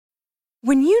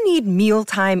When you need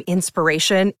mealtime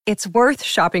inspiration, it's worth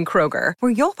shopping Kroger,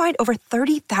 where you'll find over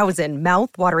 30,000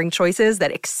 mouth-watering choices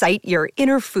that excite your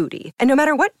inner foodie. And no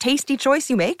matter what tasty choice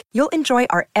you make, you'll enjoy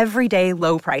our everyday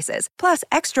low prices, plus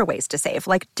extra ways to save,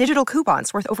 like digital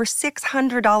coupons worth over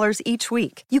 $600 each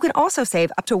week. You can also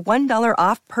save up to $1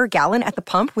 off per gallon at the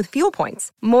pump with fuel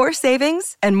points. More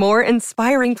savings and more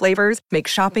inspiring flavors make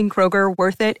shopping Kroger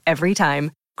worth it every time.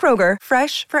 Kroger,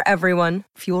 fresh for everyone.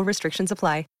 Fuel restrictions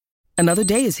apply. Another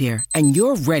day is here, and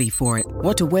you're ready for it.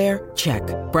 What to wear? Check.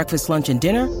 Breakfast, lunch, and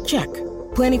dinner? Check.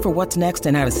 Planning for what's next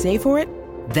and how to save for it?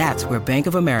 That's where Bank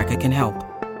of America can help.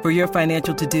 For your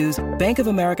financial to-dos, Bank of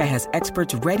America has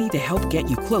experts ready to help get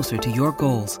you closer to your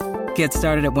goals. Get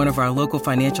started at one of our local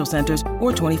financial centers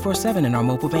or 24/7 in our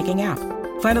mobile banking app.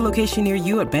 Find a location near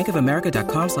you at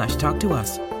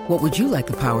bankofamerica.com/talktous. What would you like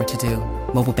the power to do?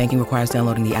 Mobile banking requires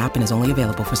downloading the app and is only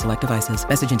available for select devices.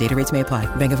 Message and data rates may apply.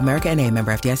 Bank of America N.A.,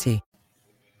 member FDIC.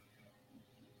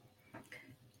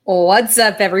 What's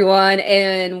up, everyone,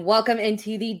 and welcome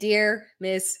into the Dear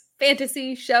Miss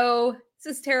Fantasy Show.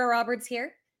 This is Tara Roberts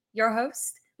here, your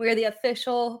host. We are the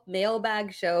official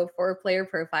Mailbag show for Player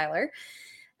Profiler.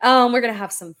 We're going to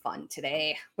have some fun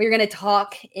today. We're going to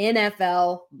talk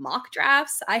NFL mock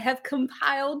drafts. I have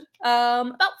compiled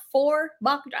about 4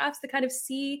 mock drafts to kind of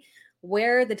see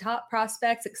where the top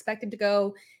prospects expected to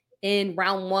go in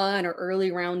round 1 or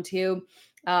early round 2.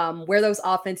 Where those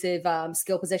offensive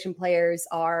skill position players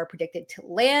are predicted to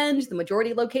land, the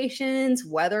majority locations,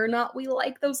 whether or not we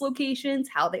like those locations,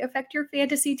 how they affect your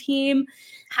fantasy team.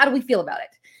 How do we feel about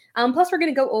it? Plus, we're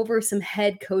going to go over some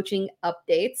head coaching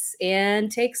updates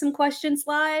and take some questions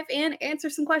live and answer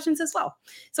some questions as well.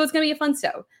 So it's going to be a fun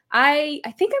show. I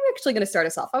think I'm actually going to start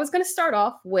us off. I was going to start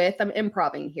off with, I'm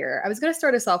improvising here. I was going to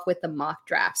start us off with the mock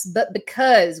drafts, but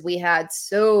because we had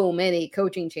so many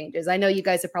coaching changes, I know you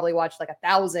guys have probably watched like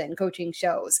 1,000 coaching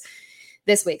shows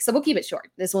this week. So we'll keep it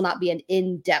short. This will not be an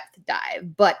in-depth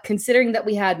dive, but considering that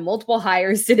we had multiple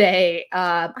hires today,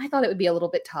 I thought it would be a little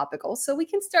bit topical. So we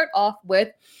can start off with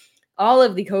all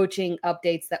of the coaching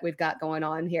updates that we've got going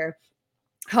on here.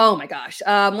 Oh my gosh.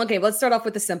 Okay, let's start off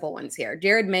with the simple ones here.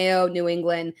 Jared Mayo, New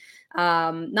England.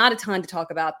 Not a ton to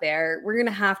talk about there. We're going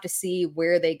to have to see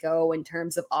where they go in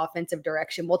terms of offensive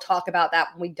direction. We'll talk about that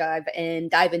when we dive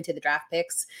into the draft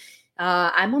picks.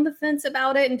 I'm on the fence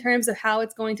about it in terms of how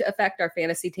it's going to affect our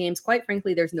fantasy teams. Quite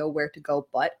frankly, there's nowhere to go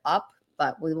but up,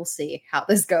 but we will see how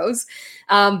this goes.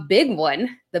 Big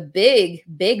one, the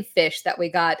big fish that we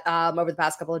got over the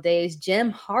past couple of days,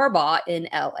 Jim Harbaugh in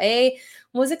LA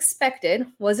was expected,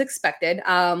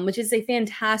 which is a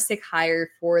fantastic hire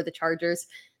for the Chargers.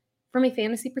 From a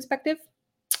fantasy perspective,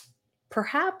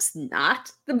 perhaps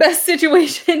not the best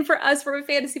situation for us from a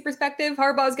fantasy perspective.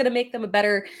 Harbaugh is going to make them a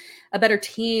better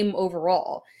team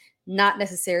overall, not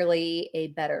necessarily a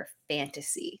better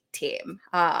fantasy team.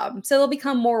 So they'll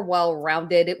become more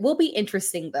well-rounded. It will be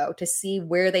interesting, though, to see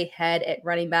where they head at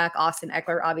running back. Austin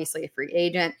Eckler, obviously a free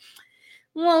agent.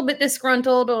 A little bit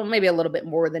disgruntled, or maybe a little bit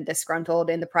more than disgruntled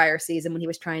in the prior season when he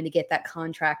was trying to get that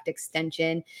contract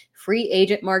extension. Free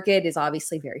agent market is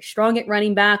obviously very strong at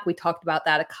running back. We talked about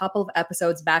that a couple of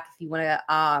episodes back. If you want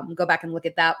to go back and look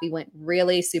at that, we went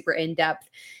really super in-depth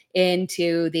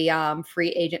into the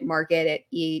free agent market at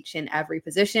each and every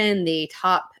position, the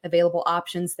top available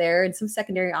options there, and some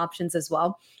secondary options as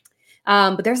well.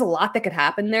 But there's a lot that could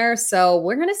happen there. So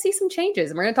we're going to see some changes,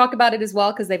 and we're going to talk about it as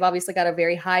well, because they've obviously got a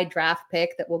very high draft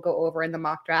pick that we'll go over in the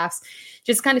mock drafts,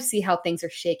 just kind of see how things are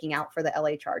shaking out for the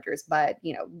LA Chargers. But,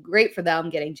 great for them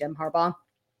getting Jim Harbaugh.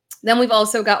 Then we've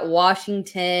also got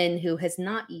Washington, who has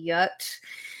not yet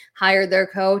hired their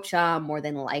coach. More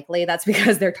than likely that's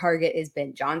because their target is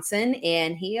Ben Johnson,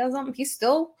 and he's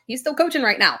still coaching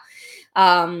right now.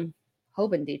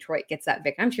 Hoping Detroit gets that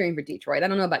victory. I'm cheering for Detroit. I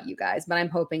don't know about you guys, but I'm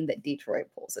hoping that Detroit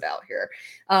pulls it out here.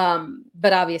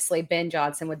 But obviously Ben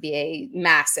Johnson would be a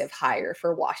massive hire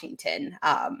for Washington.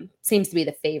 Seems to be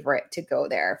the favorite to go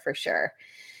there for sure.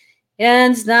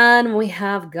 And then we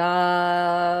have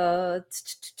got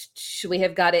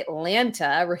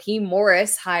Atlanta. Raheem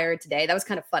Morris hired today. That was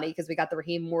kind of funny because we got the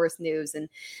Raheem Morris news. And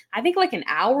I think like an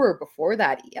hour before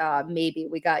that, maybe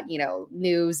we got,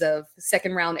 news of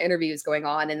second round interviews going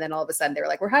on. And then all of a sudden they were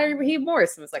like, we're hiring Raheem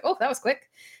Morris. And it's like, oh, that was quick.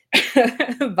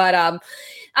 But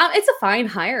it's a fine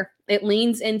hire. It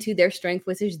leans into their strength,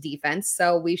 which is defense.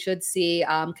 So we should see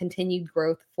continued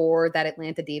growth for that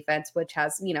Atlanta defense, which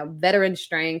has, veteran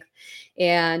strength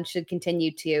and should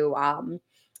continue to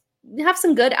have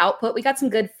some good output. We got some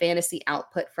good fantasy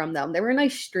output from them. They were a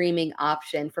nice streaming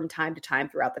option from time to time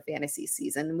throughout the fantasy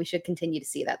season, and we should continue to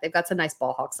see that. They've got some nice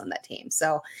ball hawks on that team.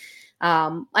 So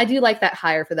I do like that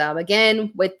hire for them.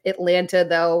 Again, with Atlanta,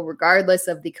 though, regardless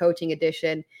of the coaching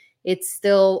addition, it's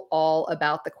still all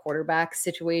about the quarterback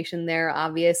situation there,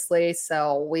 obviously.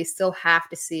 So we still have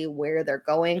to see where they're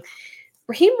going.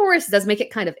 Raheem Morris does make it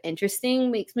kind of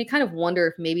interesting. Makes me kind of wonder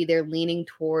if maybe they're leaning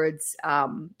towards a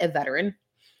veteran.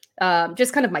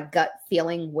 Just kind of my gut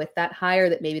feeling with that hire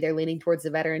that maybe they're leaning towards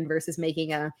the veteran versus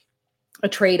making a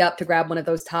trade up to grab one of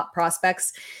those top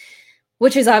prospects,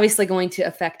 which is obviously going to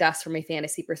affect us from a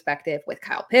fantasy perspective with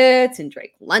Kyle Pitts and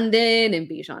Drake London and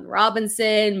Bijan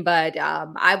Robinson. But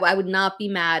I would not be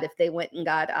mad if they went and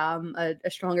got a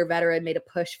stronger veteran, made a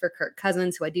push for Kirk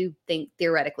Cousins, who I do think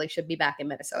theoretically should be back in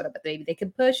Minnesota, but maybe they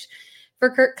could push for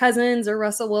Kirk Cousins or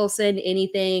Russell Wilson,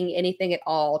 anything at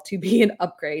all to be an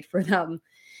upgrade for them.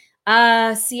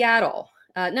 Seattle.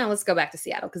 No, let's go back to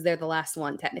Seattle because they're the last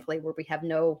one technically where we have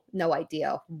no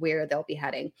idea where they'll be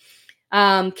heading.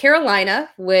 Carolina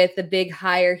with the big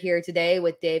hire here today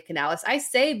with Dave Canales. I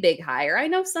say big hire. I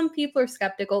know some people are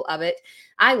skeptical of it.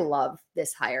 I love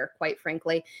this hire, quite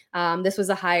frankly. This was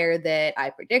a hire that I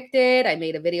predicted. I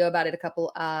made a video about it a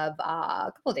couple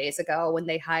of days ago when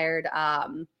they hired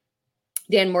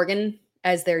Dan Morgan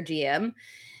as their GM,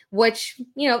 which,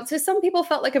 to some people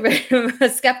felt like a very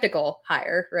skeptical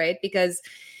hire, right? Because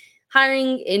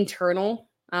hiring internal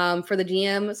for the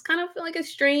GM was kind of like a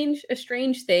strange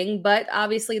thing, but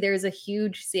obviously there's a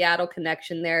huge Seattle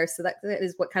connection there. So that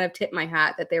is what kind of tipped my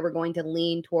hat that they were going to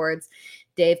lean towards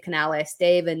Dave Canales.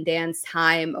 Dave and Dan's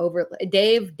time over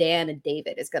Dave, Dan, and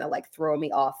David is going to like throw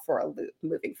me off for a loop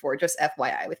moving forward. Just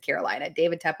FYI with Carolina,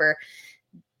 David Tepper,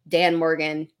 Dan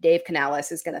Morgan, Dave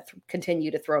Canales is going to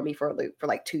continue to throw me for a loop for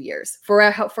like 2 years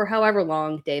for however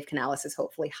long Dave Canales is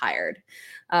hopefully hired,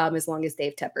 as long as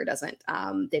David Tepper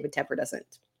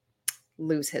doesn't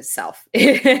lose himself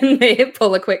and they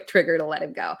pull a quick trigger to let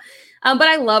him go. But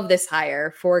I love this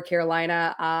hire for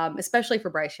Carolina, especially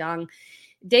for Bryce Young.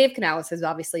 Dave Canales has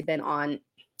obviously been on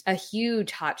a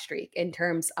huge hot streak in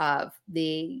terms of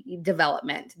the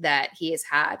development that he has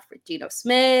had for Geno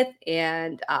Smith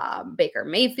and Baker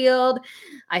Mayfield.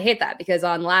 I hate that because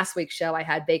on last week's show, I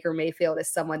had Baker Mayfield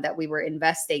as someone that we were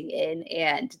investing in.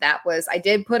 And that was, I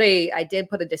did put a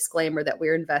disclaimer that we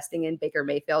were investing in Baker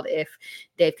Mayfield if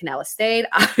Dave Canales stayed.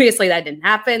 Obviously that didn't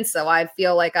happen. So I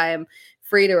feel like I am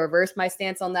free to reverse my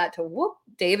stance on that to whoop,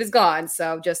 Dave is gone.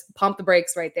 So just pump the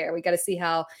brakes right there. We got to see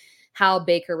how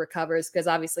Baker recovers, because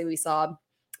obviously we saw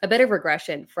a bit of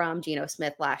regression from Geno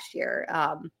Smith last year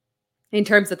in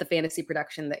terms of the fantasy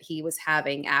production that he was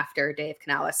having after Dave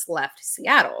Canales left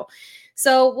Seattle.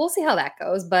 So we'll see how that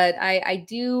goes. But I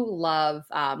do love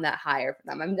that hire for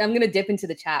them. I'm going to dip into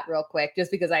the chat real quick just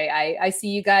because I see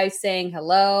you guys saying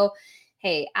hello.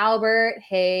 Hey, Albert.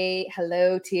 Hey,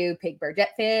 hello to Pig Bird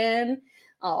Jet fan.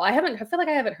 Oh, I feel like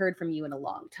I haven't heard from you in a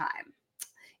long time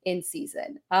in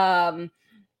season.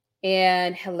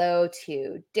 And hello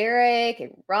to Derek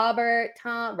and Rob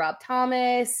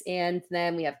Thomas. And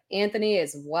then we have Anthony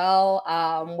as well.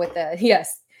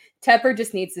 Yes, Tepper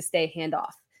just needs to stay hands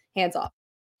off.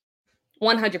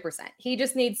 100%. He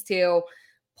just needs to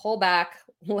pull back,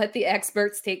 let the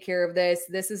experts take care of this.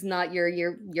 This is not you're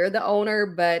the owner,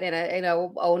 but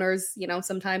owners,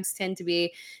 sometimes tend to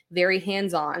be very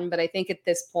hands-on. But I think at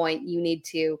this point you need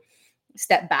to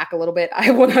step back a little bit. I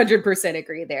 100%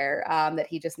 agree there that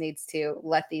he just needs to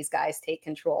let these guys take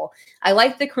control. I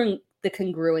like the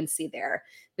congruency there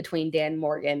between Dan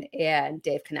Morgan and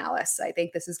Dave Canales. I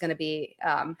think this is going to be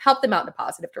help them out in a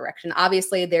positive direction.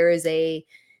 Obviously, there's a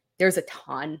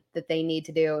ton that they need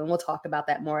to do, and we'll talk about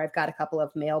that more. I've got a couple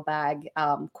of mailbag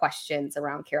questions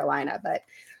around Carolina, but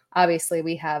obviously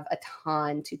we have a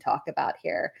ton to talk about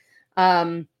here.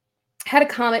 Had a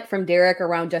comment from Derek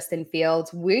around Justin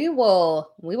Fields. We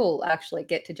will actually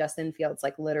get to Justin Fields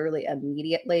like literally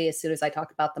immediately as soon as I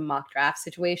talk about the mock draft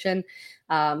situation,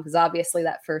 because obviously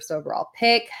that first overall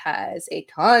pick has a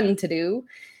ton to do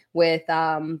with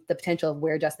the potential of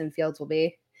where Justin Fields will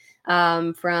be.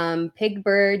 From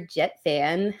Pigbird Jet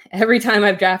fan, every time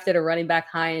I've drafted a running back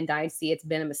high in Dynasty, it's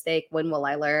been a mistake. When will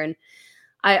I learn?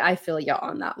 I feel you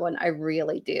on that one. I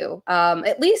really do.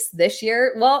 At least this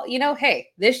year. Well, hey,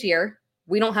 this year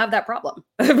we don't have that problem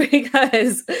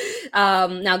because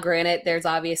now granted, there's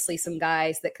obviously some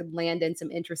guys that could land in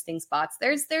some interesting spots.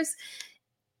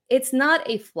 It's not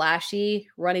a flashy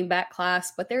running back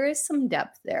class, but there is some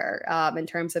depth there in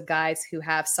terms of guys who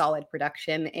have solid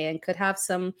production and could have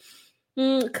some,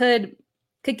 could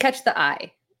catch the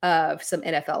eye of some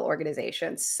NFL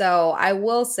organizations. So I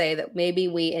will say that maybe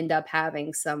we end up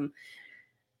having some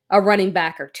a running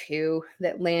back or two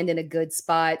that land in a good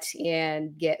spot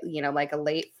and get, like a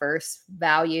late first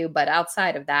value. But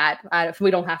outside of that,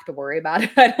 we don't have to worry about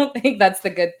it. I don't think that's the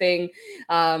good thing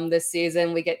this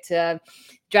season. We get to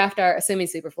draft assuming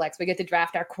Superflex, we get to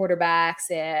draft our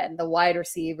quarterbacks, and the wide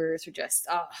receivers are just,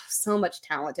 so much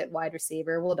talent at wide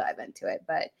receiver. We'll dive into it.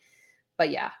 But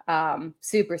yeah,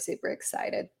 super, super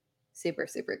excited. Super,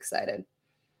 super excited.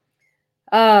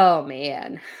 Oh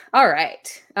man. All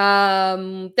right.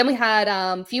 Then we had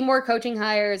a few more coaching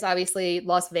hires. Obviously,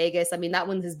 Las Vegas. I mean,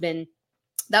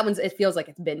 it feels like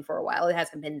it's been for a while. It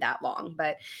hasn't been that long,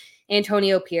 but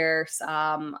Antonio Pierce,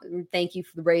 thank you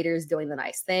for the Raiders doing the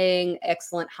nice thing.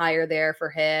 Excellent hire there for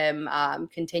him.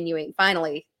 Continuing,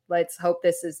 finally, let's hope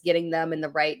this is getting them in the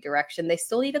right direction. They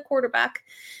still need a quarterback.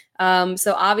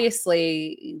 So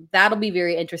obviously that'll be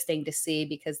very interesting to see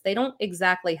because they don't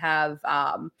exactly have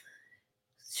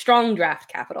strong draft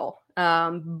capital.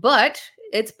 But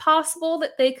it's possible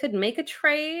that they could make a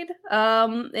trade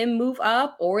and move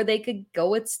up, or they could go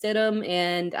with Stidham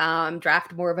and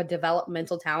draft more of a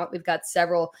developmental talent. We've got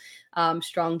several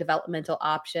strong developmental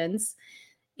options.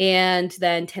 And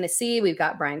then Tennessee, we've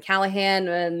got Brian Callahan,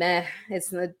 and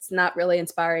it's not really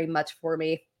inspiring much for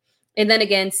me. And then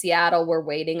again, Seattle, we're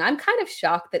waiting. I'm kind of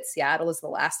shocked that Seattle is the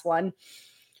last one.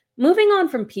 Moving on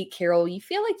from Pete Carroll, you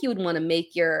feel like you would want to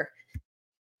make your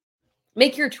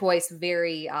choice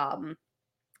very,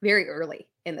 very early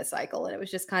in the cycle. And it was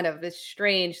just kind of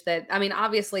strange that, I mean,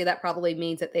 obviously that probably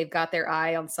means that they've got their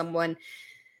eye on someone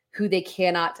who they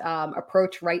cannot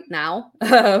approach right now.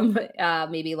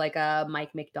 Maybe like a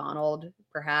Mike McDonald,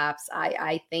 perhaps.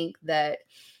 I think that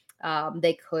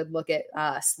they could look at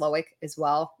Slowick as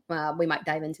well. We might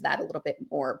dive into that a little bit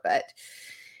more, but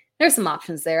there's some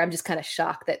options there. I'm just kind of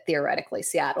shocked that theoretically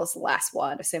Seattle's the last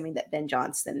one, assuming that Ben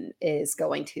Johnson is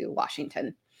going to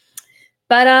Washington.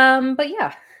 But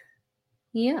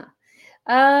yeah.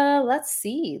 Let's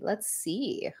see.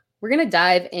 We're gonna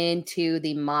dive into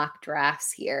the mock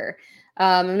drafts here,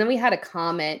 and then we had a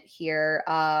comment here.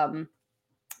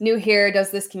 New here,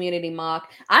 does this community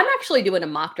mock? I'm actually doing a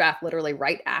mock draft literally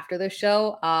right after the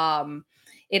show.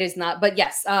 It is not, but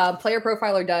yes, Player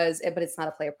Profiler does, but it's not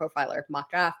a Player Profiler mock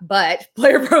draft, but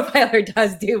Player Profiler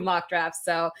does do mock drafts.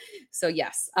 So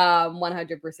yes,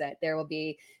 100%. There will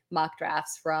be mock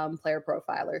drafts from Player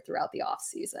Profiler throughout the off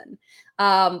season,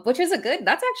 which is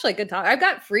that's actually a good talk. I've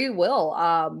got free will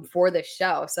for this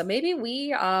show. So maybe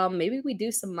we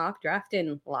do some mock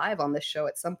drafting live on this show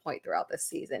at some point throughout this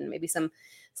season. Maybe some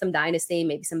dynasty,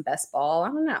 maybe some best ball. I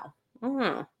don't know.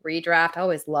 Redraft. I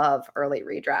always love early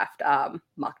redraft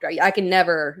mock draft. I can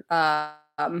never. No,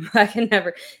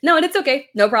 and it's okay.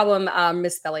 No problem.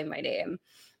 Misspelling my name.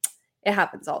 It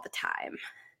happens all the time.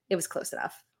 It was close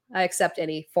enough. I accept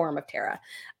any form of Terra.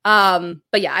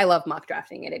 But yeah, I love mock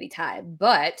drafting at any time.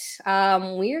 But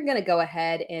we are going to go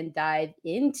ahead and dive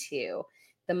into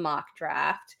the mock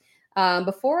draft.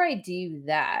 Before I do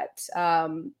that,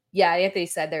 yeah, Anthony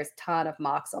said there's a ton of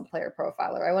mocks on Player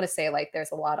Profiler. I want to say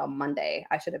there's a lot on Monday.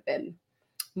 I should have been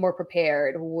more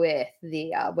prepared with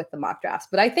the mock drafts,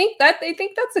 but I think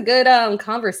that's a good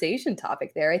conversation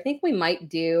topic there. I think we might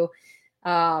do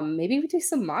maybe we do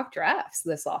some mock drafts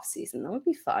this off season. That would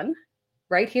be fun,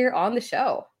 right here on the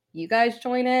show. You guys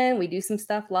join in, we do some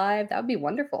stuff live. That would be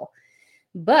wonderful.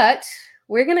 But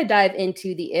we're gonna dive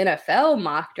into the NFL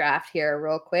mock draft here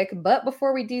real quick. But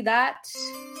before we do that,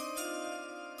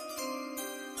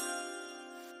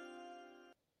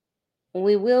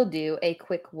 we will do a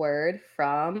quick word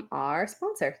from our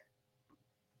sponsor.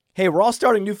 Hey, we're all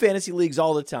starting new fantasy leagues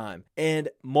all the time. And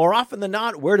more often than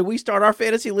not, where do we start our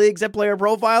fantasy leagues at Player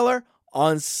Profiler?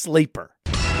 On Sleeper.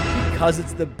 Because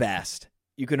it's the best.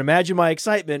 You can imagine my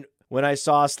excitement when I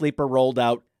saw Sleeper rolled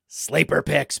out. Sleeper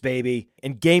picks, baby.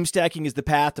 And game stacking is the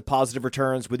path to positive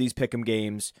returns with these pick'em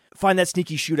games. Find that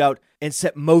sneaky shootout and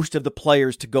set most of the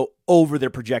players to go over their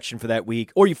projection for that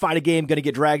week. Or you find a game going to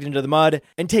get dragged into the mud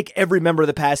and take every member of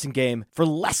the passing game for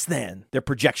less than their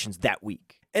projections that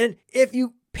week. And if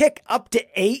you pick up to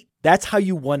 8, that's how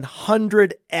you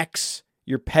 100x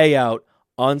your payout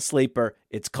on Sleeper.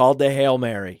 It's called the Hail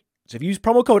Mary. So if you use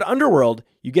promo code Underworld,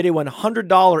 you get a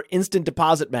 $100 instant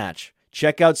deposit match.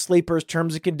 Check out Sleeper's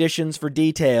terms and conditions for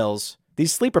details.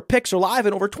 These Sleeper picks are live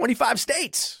in over 25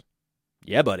 states.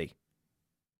 Yeah, buddy.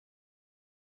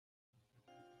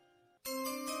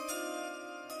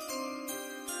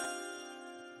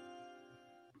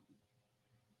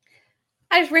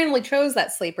 I just randomly chose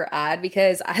that Sleeper ad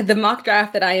because the mock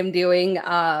draft that I am doing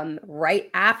right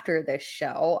after this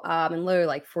show, in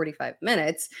literally 45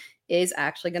 minutes, is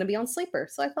actually going to be on Sleeper.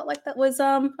 So I felt like that was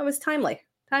timely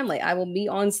timely. I will be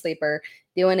on Sleeper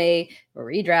doing a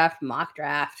redraft mock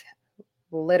draft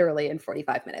literally in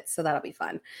 45 minutes. So that'll be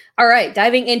fun. All right,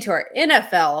 diving into our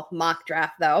NFL mock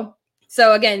draft though.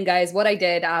 So again, guys, what I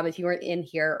did, if you weren't in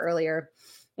here earlier,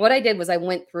 what I did was I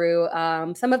went through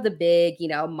some of the big,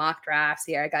 mock drafts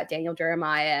here. I got Daniel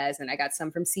Jeremiah's, and I got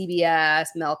some from CBS,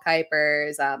 Mel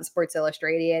Kiper's, Sports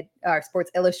Illustrated,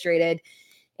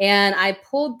 and I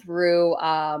pulled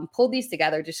these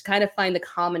together, just kind of find the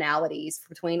commonalities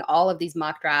between all of these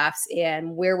mock drafts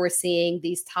and where we're seeing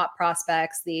these top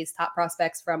prospects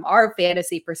from our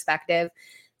fantasy perspective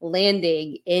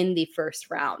landing in the first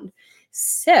round.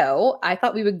 So I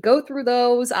thought we would go through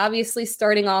those, obviously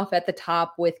starting off at the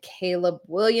top with Caleb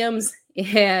Williams.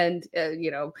 And,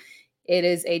 it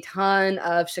is a ton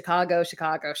of Chicago,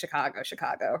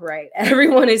 right?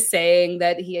 Everyone is saying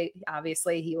that he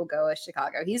will go as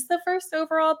Chicago. He's the first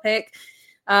overall pick.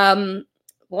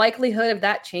 Likelihood of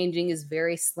that changing is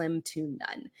very slim to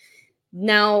none.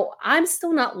 Now, I'm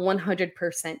still not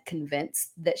 100%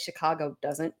 convinced that Chicago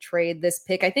doesn't trade this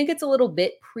pick. I think it's a little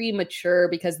bit premature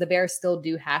because the Bears still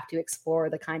do have to explore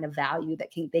the kind of value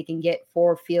that they can get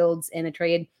for Fields in a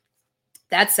trade.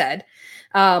 That said,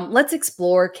 let's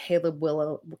explore Caleb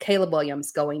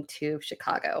Williams going to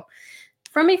Chicago.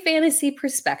 From a fantasy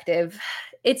perspective,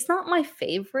 it's not my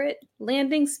favorite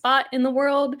landing spot in the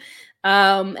world.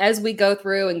 As we go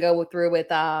through with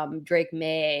Drake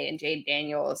May and Jade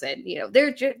Daniels, and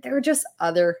there are just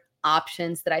other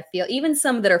options that I feel, even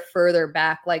some that are further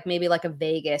back, like maybe like a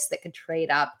Vegas that could trade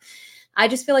up. I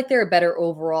just feel like there are better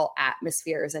overall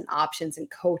atmospheres and options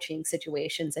and coaching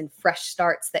situations and fresh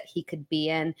starts that he could be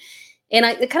in. And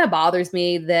it kind of bothers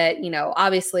me that,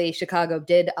 obviously Chicago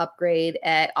did upgrade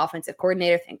at offensive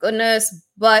coordinator, thank goodness,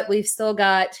 but we've still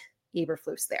got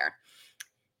Eberflus there.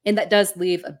 And that does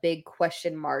leave a big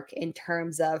question mark in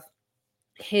terms of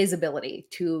his ability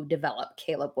to develop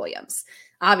Caleb Williams.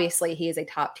 Obviously, he is a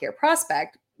top tier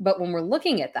prospect, but when we're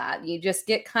looking at that, you just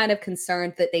get kind of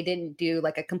concerned that they didn't do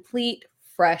like a complete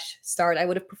fresh start. I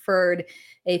would have preferred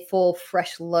a full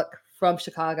fresh look from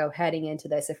Chicago heading into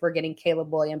this. If we're getting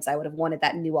Caleb Williams, I would have wanted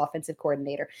that new offensive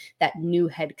coordinator, that new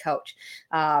head coach,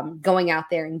 going out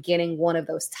there and getting one of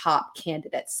those top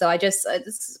candidates. So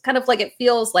it's kind of like, it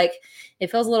feels a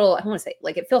little, I don't want to say,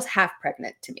 like it feels half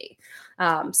pregnant to me.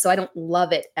 So I don't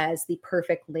love it as the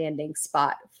perfect landing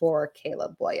spot for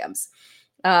Caleb Williams.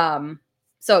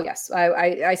 So yes,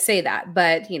 I say that,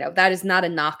 but that is not a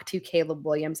knock to Caleb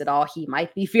Williams at all. He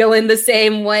might be feeling the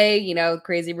same way,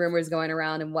 crazy rumors going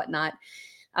around and whatnot.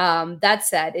 That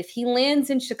said, if he lands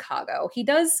in Chicago, he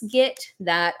does get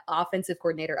that offensive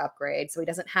coordinator upgrade, so he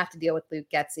doesn't have to deal with Luke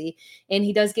Getsy, and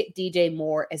he does get DJ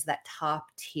Moore as that top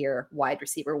tier wide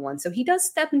receiver one. So he does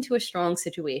step into a strong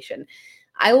situation.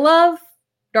 I love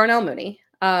Darnell Mooney.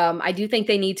 I do think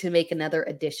they need to make another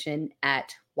addition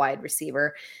at wide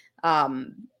receiver.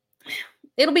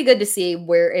 It'll be good to see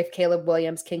where if Caleb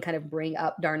Williams can kind of bring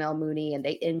up Darnell Mooney and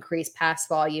they increase pass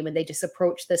volume and they just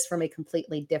approach this from a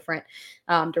completely different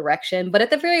direction. But at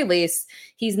the very least,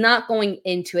 he's not going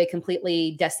into a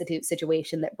completely destitute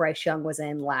situation that Bryce Young was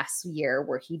in last year,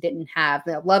 where he didn't have,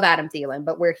 love Adam Thielen,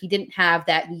 but where he didn't have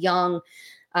that young,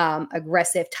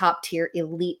 aggressive, top tier,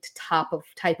 elite type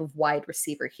of wide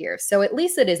receiver here. So at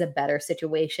least it is a better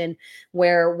situation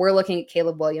where we're looking at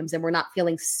Caleb Williams and we're not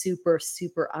feeling super,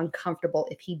 super uncomfortable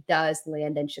if he does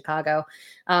land in Chicago.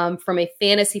 From a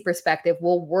fantasy perspective,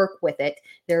 we'll work with it.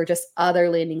 There are just other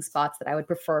landing spots that I would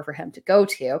prefer for him to go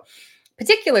to.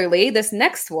 Particularly this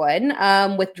next one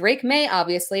with Drake May,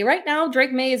 obviously. Right now,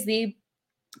 Drake May is the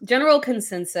general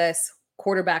consensus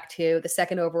quarterback 2, the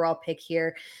second overall pick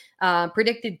here.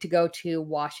 Predicted to go to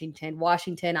Washington.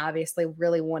 Washington, obviously,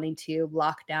 really wanting to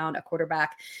lock down a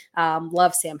quarterback.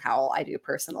 Love Sam Howell. I do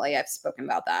personally. I've spoken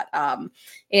about that.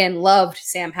 And loved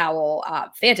Sam Howell,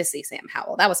 fantasy Sam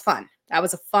Howell. That was fun. That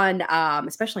was a fun,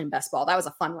 especially in best ball. That was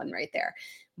a fun one right there.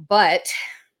 But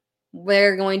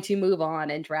we're going to move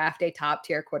on and draft a top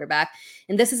tier quarterback.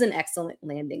 And this is an excellent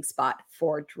landing spot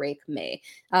for Drake May.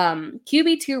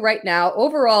 QB2 right now,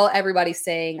 overall, everybody's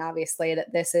saying obviously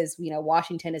that this is,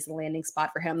 Washington is the landing spot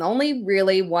for him. The only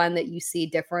really one that you see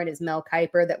different is Mel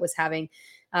Kiper, that was having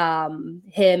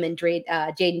him and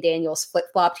Jaden Daniels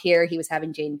flip-flopped here. He was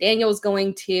having Jaden Daniels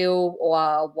going to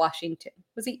Washington.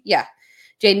 Was he? Yeah.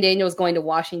 Jaden Daniels going to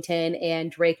Washington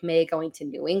and Drake May going to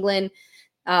New England.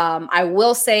 I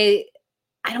will say,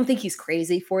 I don't think he's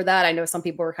crazy for that. I know some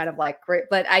people are kind of like, great,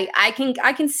 but I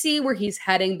can see where he's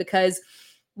heading, because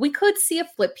we could see a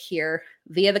flip here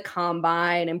via the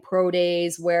combine and pro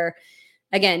days where,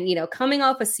 again, coming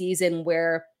off a season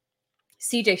where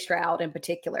CJ Stroud in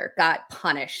particular got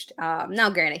punished. Now,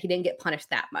 granted, he didn't get punished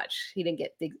that much. He didn't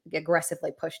get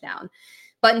aggressively pushed down.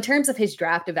 But in terms of his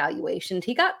draft evaluation,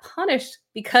 he got punished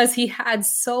because he had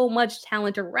so much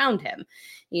talent around him.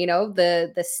 You know,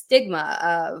 the stigma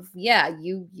of, yeah,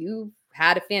 you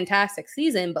had a fantastic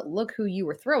season, but look who you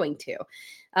were throwing to.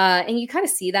 And you kind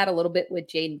of see that a little bit with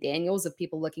Jaden Daniels, of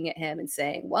people looking at him and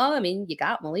saying, well, I mean, you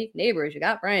got Malik Neighbors, you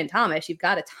got Brian Thomas, you've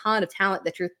got a ton of talent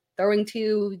that you're throwing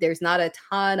to. There's not a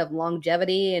ton of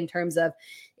longevity in terms of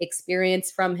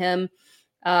experience from him.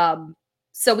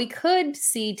 So we could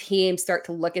see teams start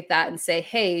to look at that and say,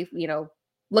 hey, you know,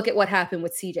 look at what happened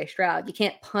with CJ Stroud. You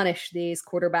can't punish these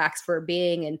quarterbacks for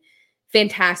being in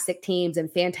fantastic teams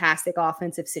and fantastic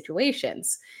offensive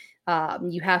situations.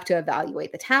 You have to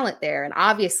evaluate the talent there. And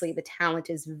obviously the talent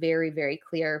is very, very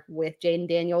clear with Jaden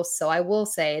Daniels. So I will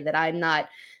say that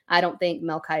I don't think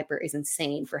Mel Kiper is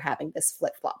insane for having this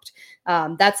flip-flopped.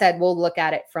 That said, we'll look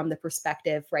at it from the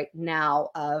perspective right now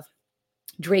of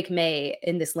Drake May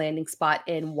in this landing spot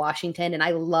in Washington. And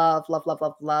I love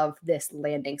this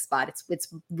landing spot.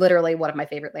 It's literally one of my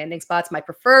favorite landing spots, my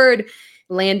preferred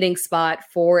landing spot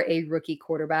for a rookie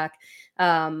quarterback.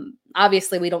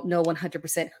 Obviously we don't know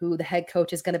 100% who the head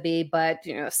coach is going to be, but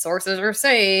you know, sources are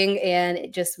saying, and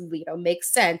it just, you know,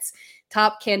 makes sense.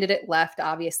 Top candidate left,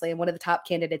 obviously. And one of the top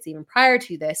candidates even prior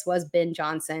to this was Ben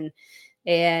Johnson.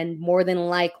 And more than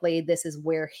likely, this is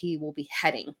where he will be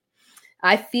heading.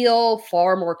 I feel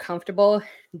far more comfortable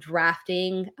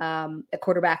drafting a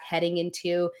quarterback heading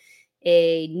into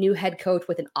a new head coach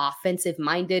with an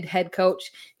offensive-minded head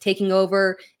coach taking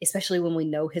over, especially when we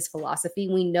know his philosophy.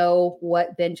 We know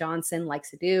what Ben Johnson likes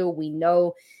to do. We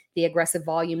know the aggressive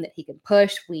volume that he can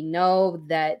push. We know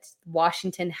that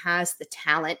Washington has the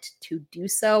talent to do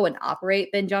so and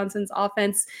operate Ben Johnson's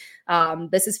offense.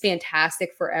 This is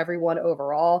fantastic for everyone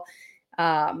overall.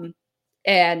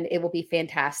 And it will be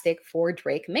fantastic for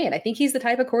Drake May. And I think he's the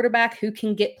type of quarterback who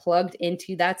can get plugged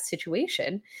into that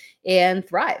situation and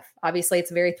thrive. Obviously, it's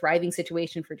a very thriving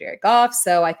situation for Jared Goff.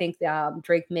 So I think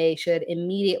Drake May should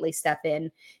immediately step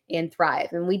in and thrive.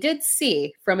 And we did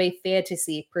see from a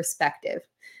fantasy perspective.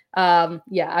 I'm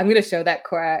going to show that.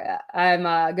 I'm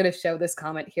going to show this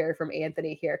comment here from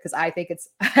Anthony here, because I think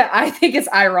it's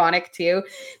ironic too,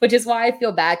 which is why I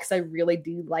feel bad, because I really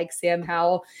do like Sam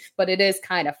Howell, but it is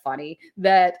kind of funny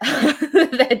that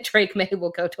that Drake May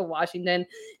will go to Washington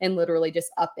and literally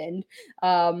just upend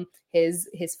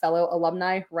his fellow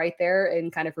alumni right there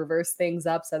and kind of reverse things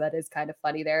up. So that is kind of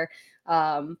funny there.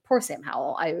 Poor Sam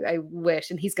Howell. I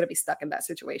wish, and he's going to be stuck in that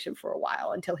situation for a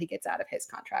while until he gets out of his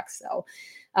contract. So,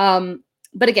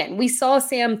 but again, we saw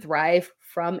Sam thrive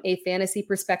from a fantasy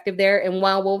perspective there. And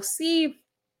while we'll see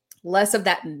less of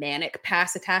that manic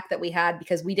pass attack that we had,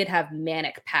 because we did have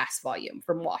manic pass volume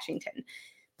from Washington,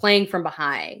 playing from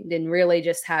behind and really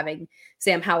just having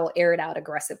Sam Howell air it out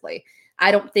aggressively.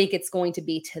 I don't think it's going to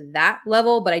be to that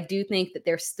level, but I do think that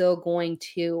they're still going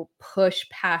to push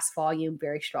pass volume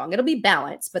very strong. It'll be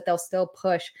balanced, but they'll still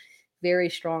push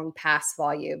very strong pass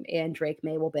volume, and Drake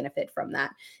May will benefit from that.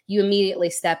 You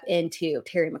immediately step into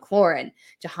Terry McLaurin,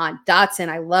 Jahan Dotson.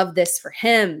 I love this for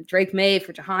him. Drake May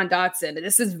for Jahan Dotson.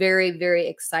 This is very, very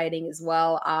exciting as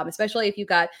well, especially if you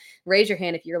got, raise your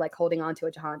hand if you're like holding on to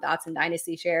a Jahan Dotson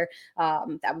dynasty share.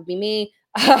 That would be me.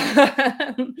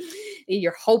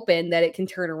 You're hoping that it can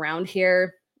turn around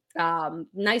here.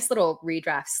 Nice little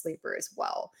redraft sleeper as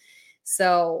well.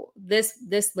 So this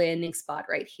landing spot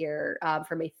right here,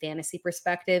 from a fantasy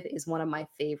perspective, is one of my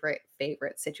favorite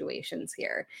situations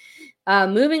here.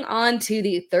 Moving on to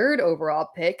the third overall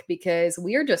pick, because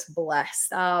we are just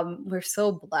blessed. We're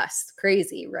so blessed,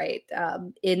 crazy, right?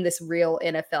 In this real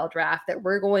NFL draft that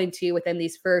we're going to, within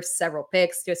these first several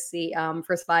picks, just see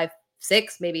first 5,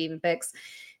 6, maybe even picks,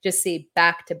 just see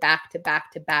back to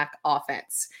back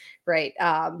offense, right?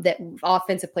 That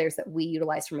offensive players that we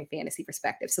utilize from a fantasy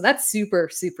perspective. So that's super,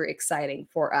 super exciting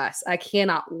for us. I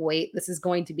cannot wait. This is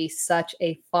going to be such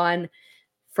a fun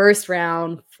first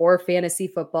round for fantasy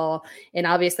football. And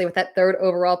obviously with that third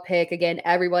overall pick, again,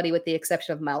 everybody with the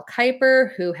exception of Mel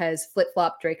Kiper, who has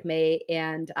flip-flopped Drake May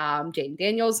and Jaden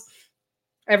Daniels.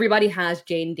 Everybody has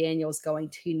Jaden Daniels going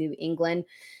to New England.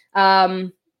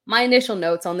 My initial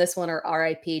notes on this one are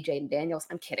RIP Jaden Daniels.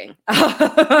 I'm kidding.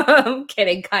 I'm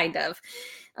kidding, kind of.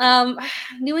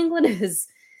 New England is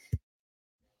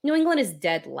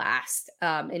dead last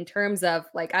in terms of,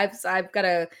 like, I've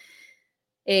got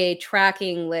a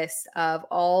tracking list of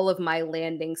all of my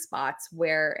landing spots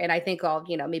where, and I think I'll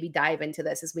maybe dive into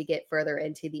this as we get further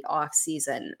into the off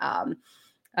season.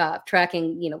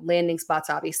 tracking, landing spots,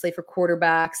 obviously for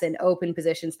quarterbacks and open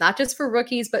positions, not just for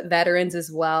rookies, but veterans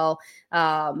as well.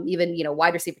 Even,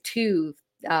 wide receiver 2,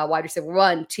 wide receiver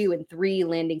 1, 2, and 3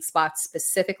 landing spots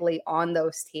specifically on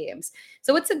those teams.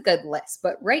 So it's a good list.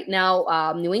 But right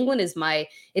now, New England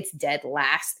it's dead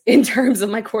last in terms of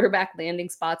my quarterback landing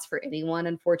spots for anyone,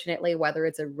 unfortunately, whether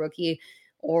it's a rookie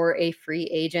or a free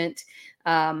agent.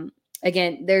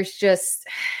 Again, there's just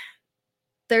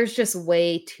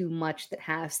way too much that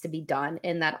has to be done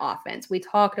in that offense. We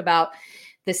talked about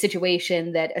the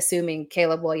situation that assuming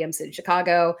Caleb Williams in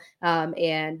Chicago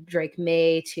and Drake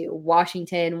May to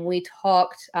Washington, we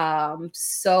talked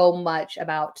so much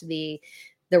about the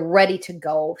ready to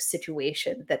go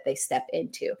situation that they step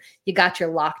into. You got your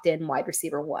locked in wide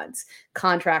receiver ones.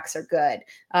 Contracts are good.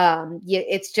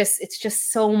 It's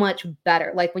just so much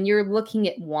better. Like when you're looking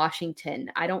at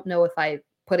Washington, I don't know if I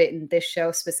put it in this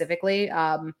show specifically,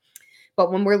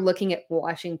 but when we're looking at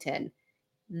Washington,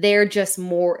 they're just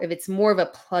it's more of a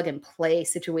plug and play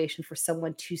situation for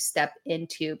someone to step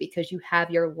into because you have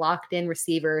your locked in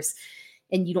receivers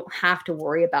and you don't have to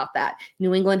worry about that.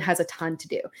 New England has a ton to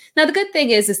do. Now, the good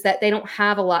thing is that they don't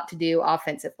have a lot to do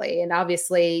offensively. And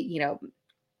obviously,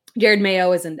 Jared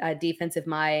Mayo is a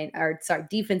defensively,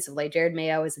 Jared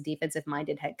Mayo is a defensive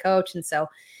minded head coach. And so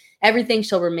everything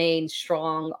shall remain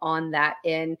strong on that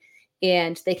end.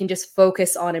 And they can just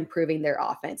focus on improving their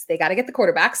offense. They got to get the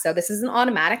quarterback. So this isn't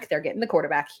automatic. They're getting the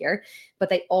quarterback here, but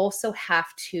they also have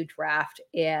to draft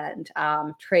and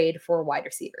trade for wide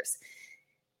receivers.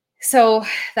 So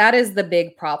that is the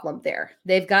big problem there.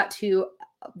 They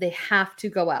have to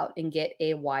go out and get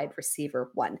a wide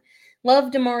receiver 1.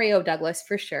 Love Demario Douglas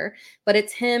for sure, but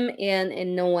it's him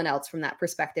and no one else from that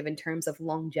perspective in terms of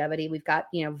longevity. We've got,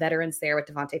 veterans there with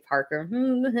Devontae Parker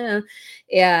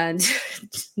and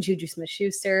Juju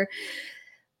Smith-Schuster.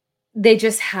 They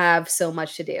just have so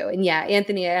much to do. And yeah,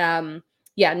 Anthony,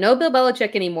 no Bill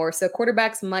Belichick anymore. So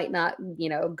quarterbacks might not,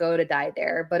 go to die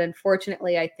there. But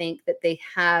unfortunately, I think that they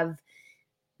have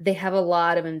a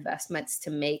lot of investments to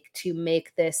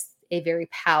make this a very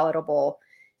palatable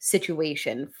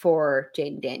situation for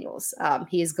Jaden Daniels.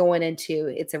 He's going into,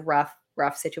 it's a rough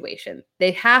situation. They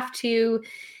have to,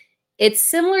 it's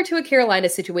similar to a Carolina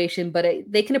situation, but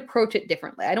they can approach it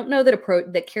differently. I don't know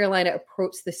that Carolina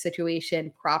approached the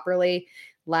situation properly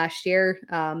last year.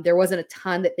 There wasn't a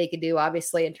ton that they could do,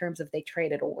 obviously, in terms of they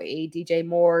traded away DJ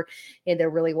Moore, and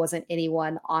there really wasn't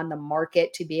anyone on the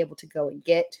market to be able to go and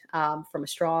get from a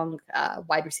strong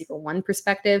wide receiver 1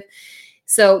 perspective.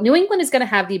 So New England is going to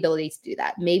have the ability to do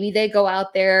that. Maybe they go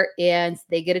out there and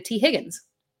they get a T. Higgins.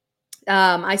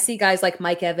 I see guys like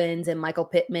Mike Evans and Michael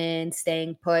Pittman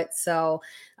staying put. So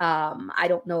I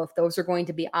don't know if those are going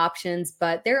to be options,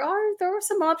 but there are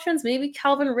some options. Maybe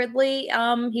Calvin Ridley,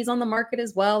 he's on the market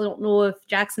as well. I don't know if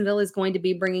Jacksonville is going to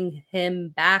be bringing him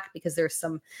back because there's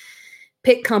some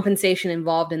pick compensation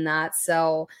involved in that.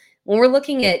 So when we're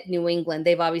looking at New England,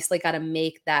 they've obviously got to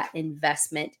make that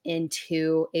investment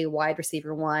into a wide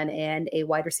receiver 1 and a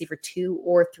wide receiver 2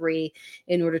 or 3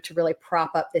 in order to really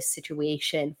prop up this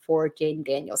situation for Jaden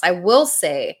Daniels. I will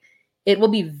say it will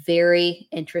be very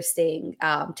interesting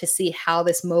to see how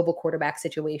this mobile quarterback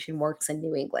situation works in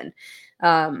New England.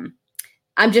 It'll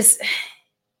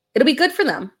be good for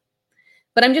them.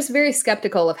 But I'm just very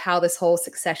skeptical of how this whole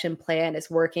succession plan is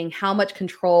working. How much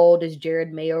control does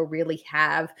Jared Mayo really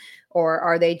have? Or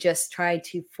are they just trying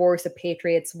to force a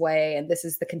Patriots way? And this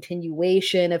is the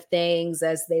continuation of things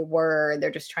as they were. And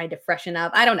they're just trying to freshen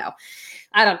up. I don't know.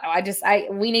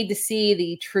 We need to see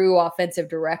the true offensive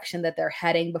direction that they're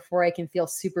heading before I can feel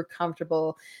super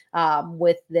comfortable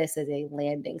with this as a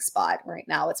landing spot. Right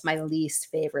now, it's my least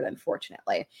favorite,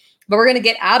 unfortunately. But we're going to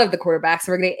get out of the quarterbacks.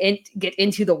 We're going to get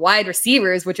into the wide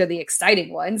receivers, which are the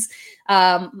exciting ones.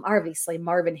 Obviously,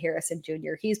 Marvin Harrison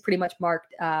Jr. He's pretty much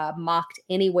mocked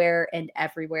anywhere and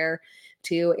everywhere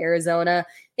to Arizona.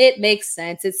 It makes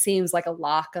sense. It seems like a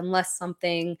lock unless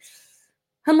something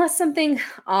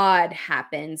odd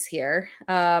happens here.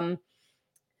 Yeah,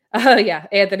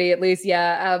 Anthony, at least.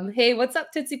 Yeah. Hey, what's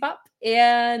up, Tootsie Pop?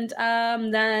 And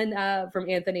then from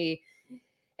Anthony,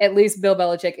 at least Bill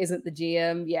Belichick isn't the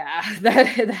GM. Yeah,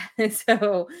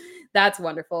 so that's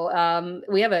wonderful.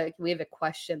 We have a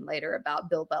question later about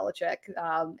Bill Belichick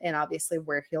and obviously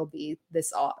where he'll be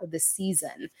this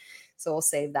season. So we'll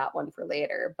save that one for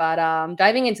later. But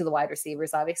diving into the wide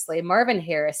receivers, obviously Marvin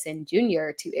Harrison Jr.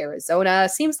 to Arizona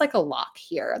seems like a lock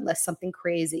here unless something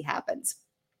crazy happens.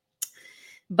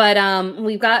 But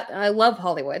I love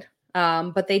Hollywood.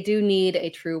 But they do need a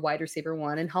true wide receiver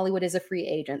one, and Hollywood is a free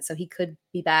agent, so he could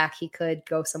be back. He could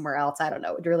go somewhere else. I don't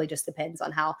know. It really just depends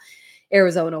on how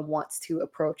Arizona wants to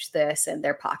approach this and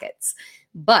their pockets.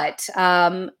 But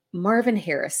Marvin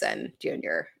Harrison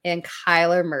Jr. and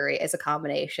Kyler Murray as a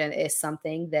combination is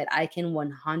something that I can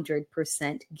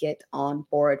 100% get on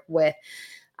board with.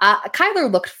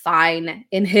 Kyler looked fine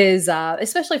in his,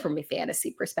 especially from a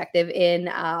fantasy perspective, in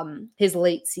his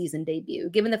late season debut,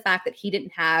 given the fact that he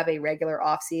didn't have a regular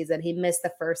offseason. He missed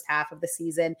the first half of the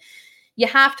season. You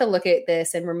have to look at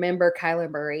this and remember Kyler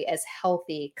Murray as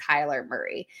healthy Kyler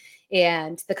Murray.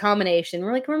 And the combination,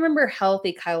 remember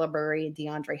healthy Kyler Murray and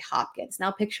DeAndre Hopkins.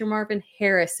 Now picture Marvin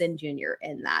Harrison Jr.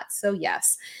 in that. So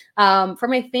yes,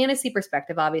 from a fantasy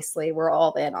perspective, obviously we're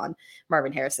all in on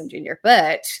Marvin Harrison Jr.,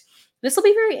 but this will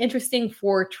be very interesting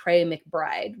for Trey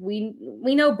McBride. We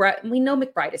know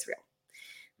McBride is real,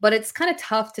 but it's kind of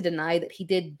tough to deny that he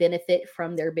did benefit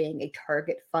from there being a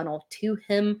target funnel to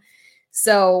him.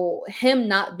 So him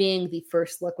not being the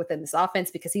first look within this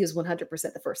offense, because he was 100%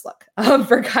 the first look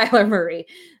for Kyler Murray.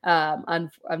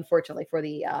 Unfortunately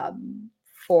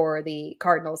for the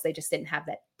Cardinals, they just didn't have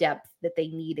that depth that they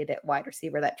needed at wide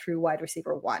receiver, that true wide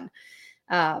receiver one.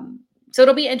 So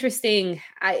it'll be interesting.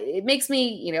 It makes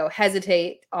me,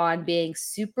 hesitate on being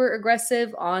super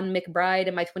aggressive on McBride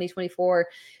in my 2024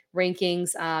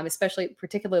 rankings,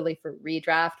 particularly for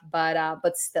redraft.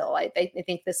 But still, I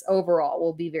think this overall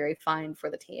will be very fine for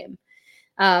the team.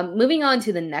 Moving on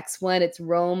to the next one, it's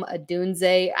Rome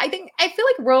Odunze. I feel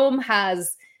like Rome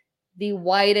has the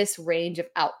widest range of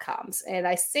outcomes. And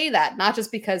I say that not just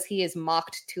because he is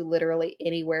mocked to literally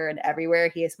anywhere and everywhere.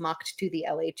 He is mocked to the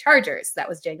LA Chargers. That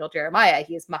was Daniel Jeremiah.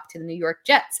 He is mocked to the New York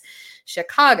Jets,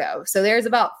 Chicago. So there's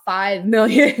about 5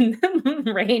 million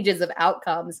ranges of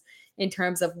outcomes in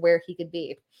terms of where he could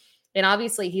be. And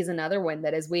obviously he's another one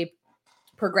that as we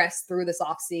progress through this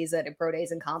offseason and pro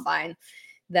days and combine,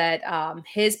 that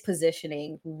his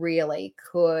positioning really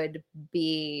could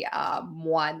be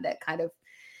one that kind of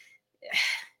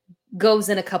goes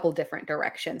in a couple different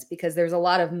directions, because there's a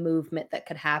lot of movement that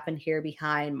could happen here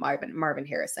behind Marvin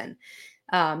Harrison.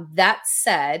 That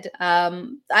said,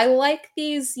 I like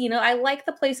these, I like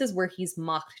the places where he's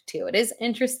mocked to. It is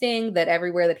interesting that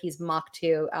everywhere that he's mocked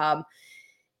to,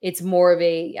 it's more of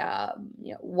a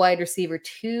wide receiver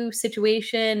 2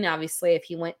 situation. Obviously, if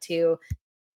he went to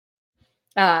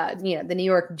the New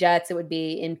York Jets, it would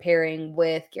be in pairing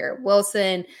with Garrett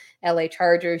Wilson. LA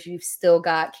Chargers, you've still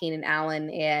got Keenan Allen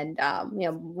and,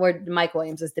 where Mike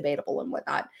Williams is debatable and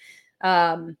whatnot.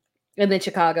 And then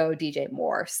Chicago, DJ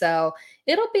Moore. So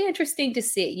it'll be interesting to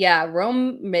see. Yeah,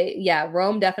 Rome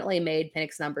definitely made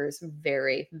Penix numbers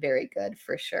very, very good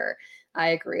for sure. I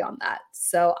agree on that.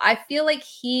 So I feel like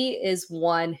he is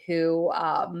one who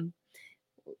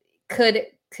could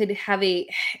have I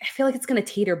feel like it's going to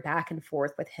teeter back and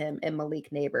forth with him and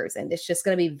Malik Neighbors. And it's just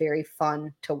going to be very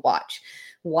fun to watch.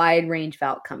 Wide range of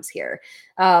outcomes here.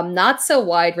 Not so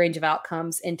wide range of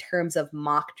outcomes in terms of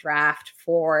mock draft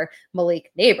for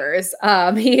Malik Neighbors.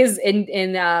 He is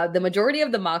in the majority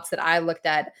of the mocks that I looked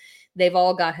at, they've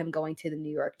all got him going to the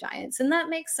New York Giants. And that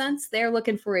makes sense. They're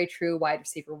looking for a true wide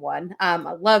receiver one. I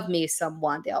love me some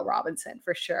Wan'Dale Robinson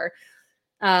for sure.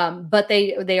 But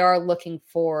they are looking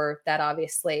for that,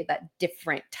 obviously, that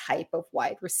different type of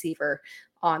wide receiver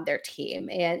on their team.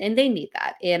 And they need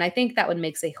that. And I think that one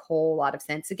makes a whole lot of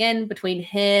sense. Again, between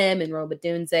him and Rome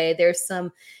Odunze, there's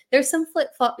some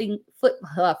flip-flopping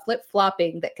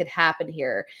that could happen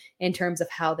here in terms of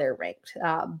how they're ranked.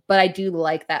 But I do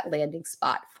like that landing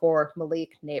spot for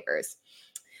Malik Neighbors.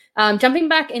 Jumping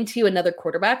back into another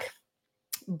quarterback,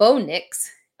 Bo Nix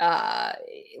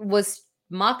was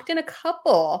mocked in a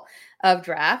couple of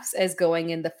drafts as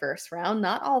going in the first round,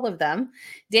 not all of them.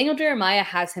 Daniel Jeremiah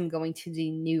has him going to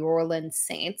the New Orleans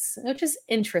Saints, which is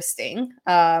interesting.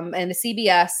 And the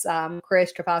CBS,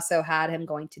 Chris Trapasso had him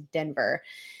going to Denver.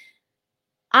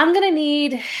 I'm gonna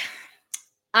need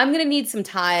some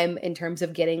time in terms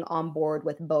of getting on board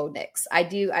with Bo Nix. I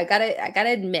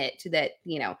gotta admit that,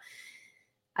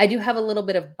 I do have a little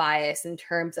bit of bias in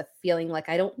terms of feeling like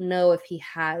I don't know if he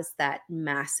has that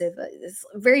massive, it's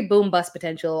very boom bust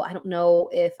potential. I don't know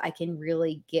if I can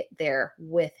really get there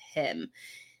with him.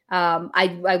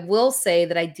 I will say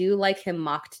that I do like him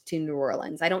mocked to New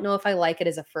Orleans. I don't know if I like it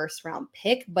as a first round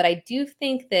pick, but I do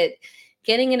think that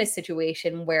getting in a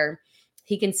situation where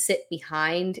he can sit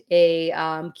behind a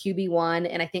QB1,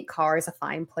 and I think Carr is a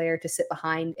fine player to sit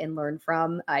behind and learn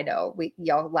from. I know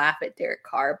y'all laugh at Derek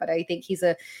Carr, but I think he's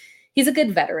he's a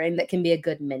good veteran that can be a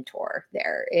good mentor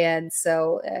there. And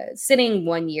so sitting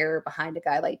 1 year behind a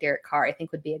guy like Derek Carr, I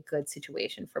think would be a good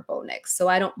situation for Bo Nix. So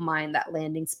I don't mind that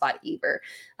landing spot either.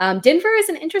 Denver is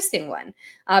an interesting one,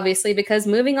 obviously, because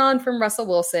moving on from Russell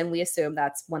Wilson, we assume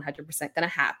that's 100% going to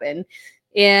happen.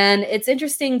 And it's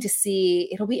interesting to see,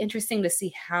 it'll be interesting to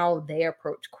see how they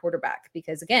approach quarterback,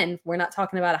 because again, we're not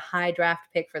talking about a high draft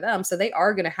pick for them. So they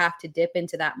are going to have to dip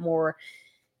into that more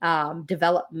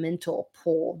developmental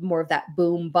pool, more of that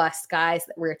boom bust guys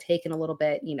that we're taking a little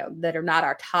bit, that are not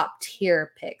our top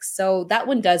tier picks. So that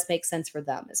one does make sense for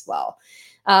them as well.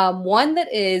 One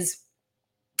that is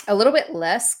a little bit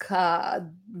less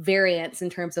variance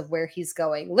in terms of where he's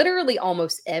going. Literally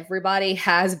almost everybody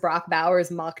has Brock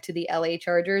Bowers mocked to the LA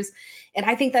Chargers. And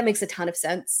I think that makes a ton of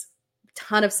sense.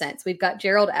 We've got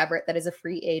Gerald Everett that is a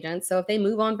free agent. So if they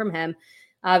move on from him,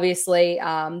 obviously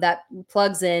that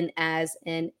plugs in as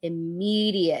an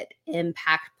immediate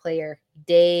impact player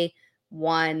day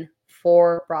one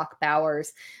for Brock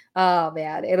Bowers. Oh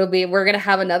man, we're going to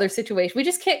have another situation. We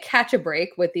just can't catch a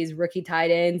break with these rookie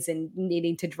tight ends and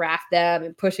needing to draft them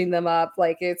and pushing them up.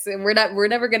 Like we're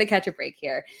never going to catch a break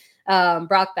here.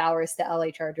 Brock Bowers to LA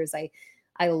Chargers.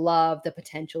 I love the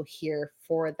potential here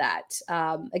for that.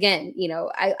 Again,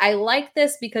 I like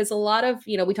this because a lot of,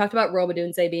 we talked about Rome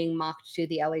Odunze being mocked to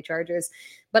the LA Chargers,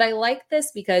 but I like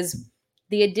this because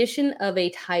the addition of a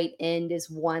tight end is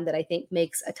one that I think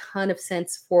makes a ton of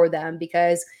sense for them,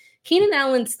 because Keenan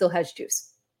Allen still has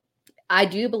juice. I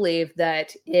do believe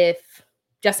that if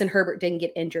Justin Herbert didn't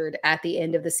get injured at the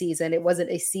end of the season, it wasn't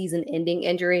a season-ending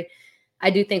injury,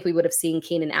 I do think we would have seen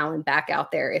Keenan Allen back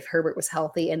out there if Herbert was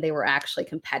healthy and they were actually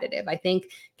competitive. I think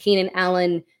Keenan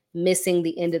Allen missing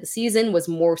the end of the season was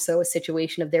more so a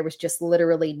situation of there was just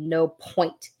literally no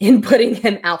point in putting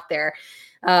him out there.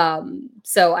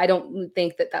 So I don't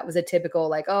think that was a typical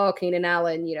like, oh, Keenan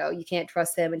Allen, you can't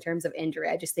trust him in terms of injury.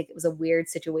 I just think it was a weird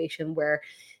situation where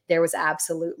there was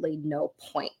absolutely no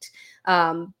point.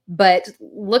 But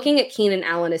looking at Keenan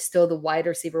Allen is still the wide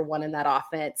receiver one in that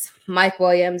offense. Mike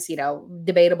Williams,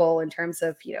 debatable in terms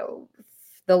of,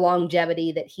 the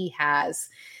longevity that he has,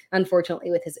 unfortunately,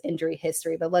 with his injury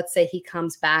history. But let's say he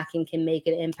comes back and can make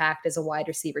an impact as a wide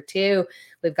receiver too.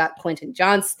 We've got Quentin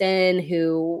Johnston,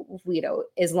 who,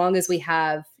 as long as we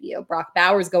have, Brock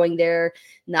Bowers going there,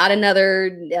 not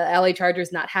another LA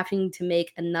Chargers, not having to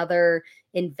make another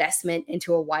investment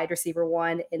into a wide receiver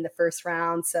one in the first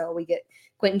round. So we get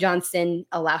Quentin Johnston,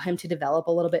 allow him to develop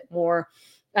a little bit more.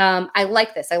 I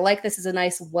like this. I like this as a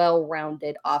nice,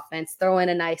 well-rounded offense. Throw in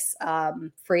a nice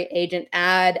free agent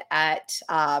ad at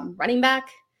running back.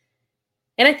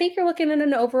 And I think you're looking at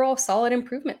an overall solid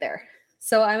improvement there.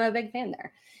 So I'm a big fan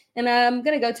there. And I'm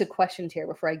going to go to questions here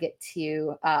before I get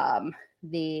to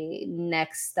the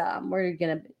next. We're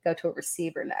going to go to a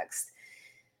receiver next.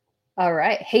 All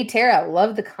right. Hey, Tara,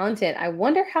 love the content. I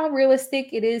wonder how realistic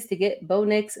it is to get Bo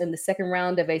Nix in the second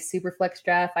round of a super flex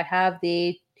draft. I have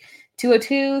the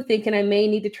 202, thinking I may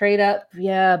need to trade up.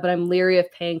 Yeah, but I'm leery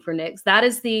of paying for Nix. That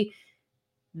is the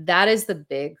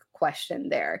big question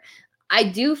there. I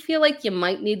do feel like you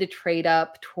might need to trade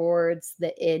up towards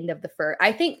the end of the first.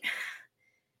 I think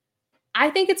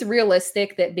it's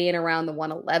realistic that being around the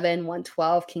 111,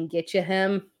 112 can get you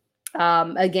him.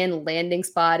 Again, landing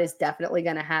spot is definitely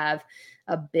going to have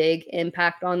a big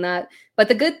impact on that. But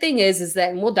the good thing is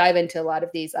that, and we'll dive into a lot of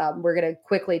these, we're going to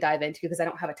quickly dive into, because I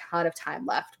don't have a ton of time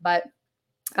left, but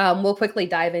we'll quickly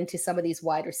dive into some of these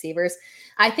wide receivers.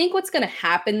 I think what's going to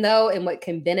happen though, and what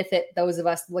can benefit those of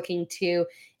us looking to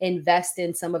invest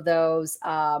in some of those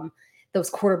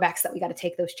quarterbacks that we got to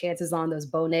take those chances on, those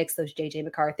Bo Nix, those JJ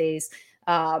McCarthy's,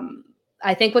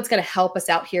 I think what's going to help us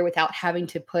out here without having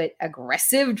to put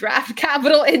aggressive draft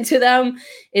capital into them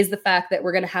is the fact that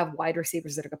we're going to have wide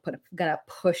receivers that are going to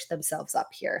push themselves up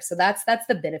here. So that's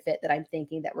the benefit that I'm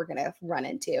thinking that we're going to run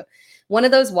into. One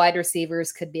of those wide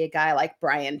receivers could be a guy like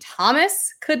Brian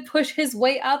Thomas, could push his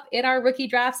way up in our rookie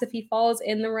drafts if he falls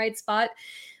in the right spot.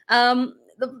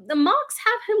 The mocks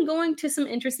have him going to some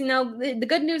interesting. Now, the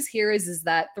good news here is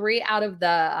that 3 out of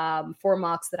the 4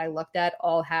 mocks that I looked at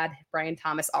all had Brian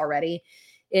Thomas already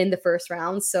in the first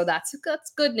round. So that's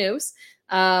good news.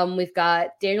 We've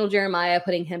got Daniel Jeremiah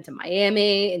putting him to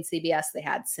Miami. In CBS, they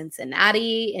had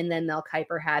Cincinnati. And then Mel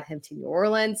Kiper had him to New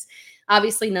Orleans.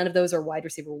 Obviously, none of those are wide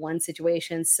receiver one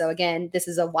situations. So again, this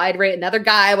is another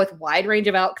guy with wide range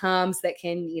of outcomes that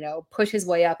can, push his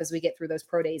way up as we get through those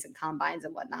pro days and combines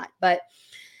and whatnot. But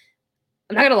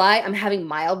I'm not gonna lie, I'm having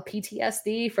mild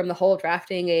PTSD from the whole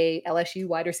drafting a LSU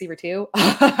wide receiver too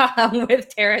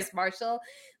with Terrace Marshall.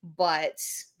 But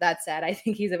that said, I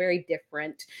think he's a very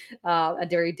different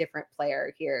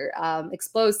player here.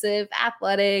 Explosive,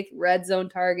 athletic, red zone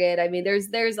target. I mean,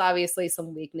 there's obviously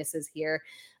some weaknesses here.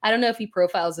 I don't know if he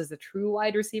profiles as a true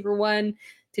wide receiver one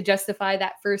to justify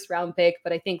that first round pick,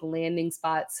 but I think landing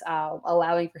spots,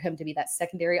 allowing for him to be that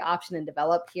secondary option and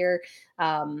develop here.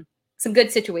 Some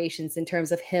good situations in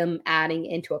terms of him adding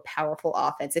into a powerful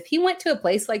offense. If he went to a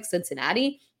place like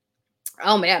Cincinnati,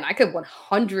 oh man, I could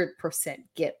 100%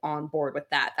 get on board with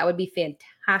that. That would be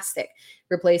fantastic,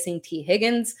 replacing T.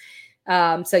 Higgins.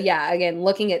 So yeah, again,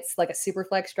 looking at like a super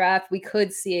flex draft, we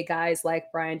could see guys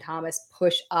like Brian Thomas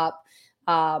push up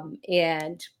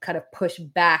and kind of push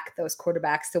back those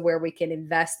quarterbacks to where we can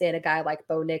invest in a guy like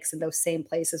Bo Nix in those same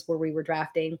places where we were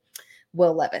drafting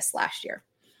Will Levis last year.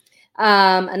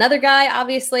 Another guy,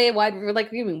 obviously, wide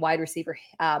receiver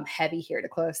heavy here to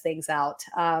close things out.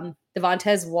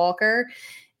 Devontae Walker.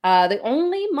 The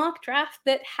only mock draft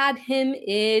that had him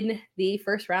in the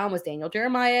first round was Daniel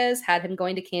Jeremiah's, had him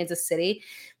going to Kansas City.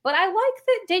 But I like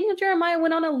that Daniel Jeremiah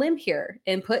went on a limb here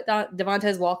and put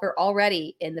Devontae Walker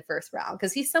already in the first round,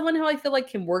 because he's someone who I feel like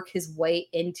can work his way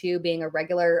into being a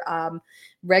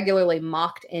regularly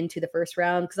mocked into the first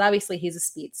round, because obviously he's a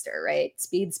speedster, right?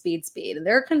 Speed. And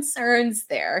there are concerns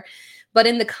there. But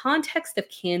in the context of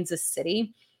Kansas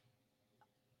City,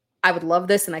 I would love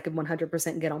this, and I could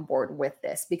 100% get on board with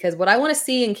this, because what I want to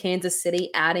see in Kansas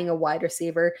City adding a wide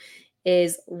receiver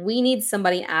is we need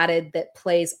somebody added that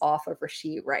plays off of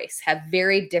Rashee Rice, have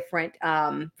very different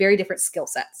skill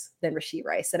sets than Rashee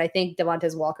Rice. And I think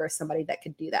Devontae Walker is somebody that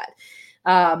could do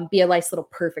that. Be a nice little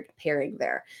perfect pairing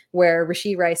there, where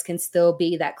Rashee Rice can still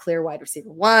be that clear wide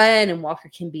receiver one, and Walker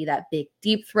can be that big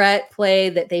deep threat play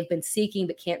that they've been seeking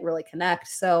but can't really connect.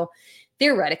 So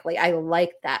theoretically, I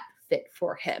like that fit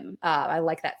for him. I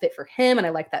like that fit for him, and I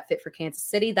like that fit for Kansas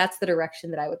City. That's the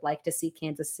direction that I would like to see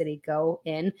Kansas City go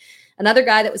in. Another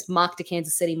guy that was mocked to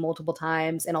Kansas City multiple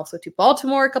times and also to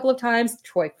Baltimore a couple of times,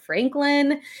 Troy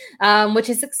Franklin, which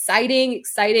is exciting.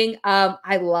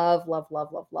 I love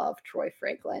Troy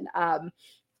Franklin.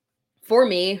 For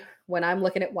me, when I'm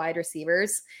looking at wide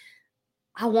receivers,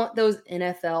 I want those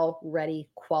NFL ready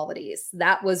qualities.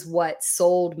 That was what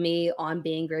sold me on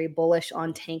being very bullish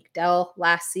on Tank Dell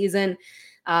last season.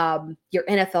 Your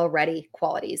NFL ready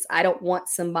qualities. I don't want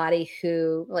somebody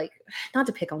who, like, not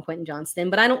to pick on Quentin Johnston,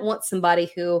 but I don't want somebody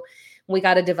who, we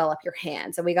got to develop your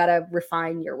hands and we got to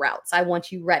refine your routes. I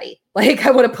want you ready. Like,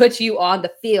 I want to put you on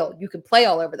the field. You can play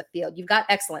all over the field. You've got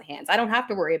excellent hands. I don't have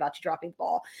to worry about you dropping the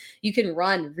ball. You can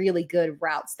run really good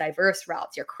routes, diverse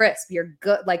routes. You're crisp. You're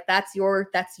good. Like, that's your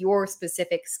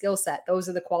specific skill set. Those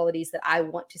are the qualities that I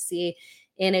want to see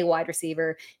in a wide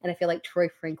receiver. And I feel like Troy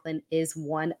Franklin is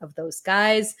one of those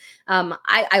guys.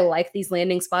 I like these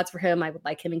landing spots for him. I would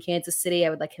like him in Kansas City. I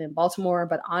would like him in Baltimore.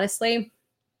 But honestly,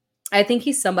 I think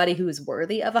he's somebody who is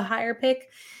worthy of a higher pick.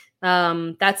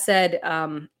 That said,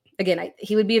 again,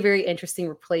 he would be a very interesting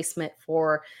replacement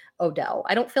for Odell.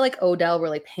 I don't feel like Odell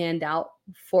really panned out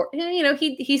for,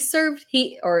 it's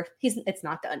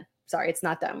not done. Sorry, it's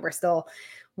not done. We're still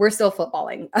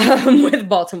footballing with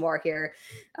Baltimore here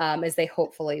as they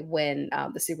hopefully win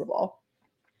the Super Bowl.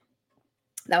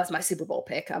 That was my Super Bowl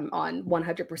pick. I'm on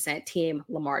 100% team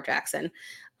Lamar Jackson.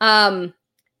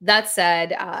 That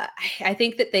said, I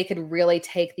think that they could really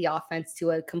take the offense to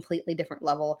a completely different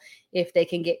level if they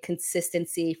can get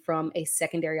consistency from a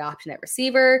secondary option at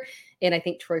receiver. And I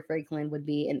think Troy Franklin would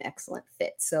be an excellent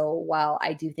fit. So while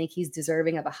I do think he's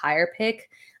deserving of a higher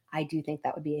pick, I do think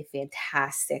that would be a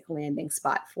fantastic landing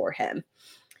spot for him.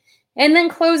 And then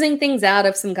closing things out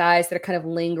of some guys that are kind of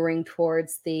lingering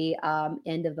towards the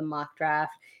end of the mock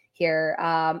draft here.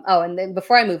 And then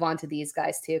before I move on to these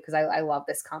guys too, because I love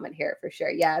this comment here for sure.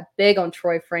 Yeah, big on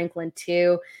Troy Franklin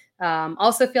too.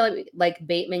 Also feel like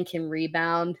Bateman can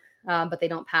rebound, but they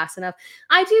don't pass enough.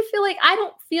 I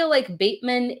don't feel like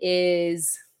Bateman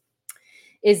is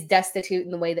destitute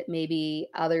in the way that maybe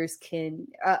others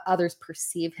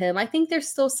perceive him. I think there's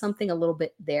still something a little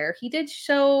bit there. He did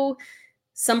show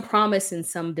some promise and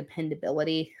some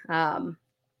dependability.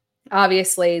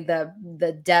 Obviously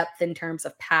the depth in terms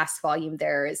of pass volume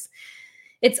there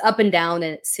it's up and down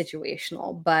and it's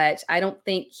situational, but I don't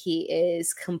think he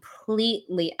is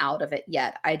completely out of it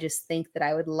yet. I just think that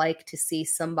I would like to see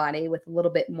somebody with a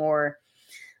little bit more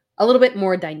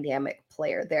dynamic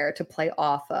player there to play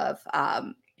off of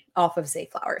Zay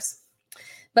Flowers.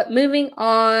 But moving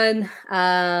on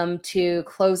to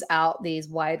close out these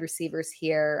wide receivers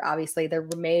here, obviously the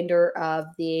remainder of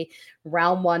the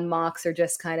round one mocks are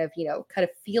just kind of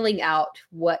feeling out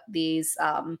what these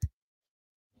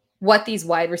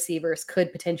wide receivers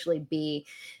could potentially be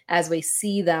as we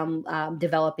see them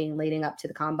developing leading up to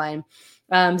the combine.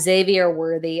 Xavier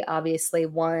Worthy, obviously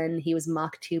one. He was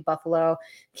mocked to Buffalo.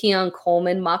 Keon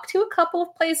Coleman mocked to a couple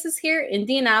of places here.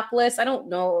 Indianapolis. I don't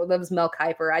know. That was Mel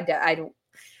Kiper.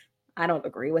 I don't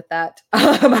agree with that.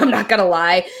 I'm not going to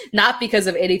lie. Not because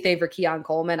of anything for Keon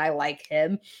Coleman. I like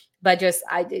him. But just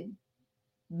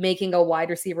making a wide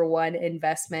receiver one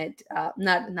investment,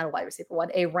 not a wide receiver one,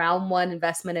 a round one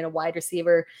investment in a wide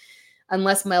receiver,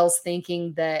 unless Mel's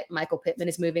thinking that Michael Pittman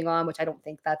is moving on, which I don't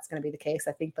think that's going to be the case.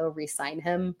 I think they'll re-sign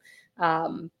him.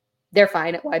 They're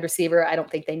fine at wide receiver. I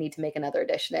don't think they need to make another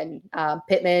addition. And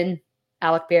Pittman,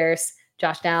 Alec Pierce,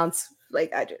 Josh Downs,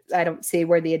 I don't see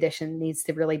where the addition needs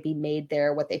to really be made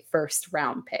there with a first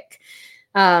round pick.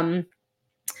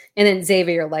 And then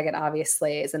Xavier Leggett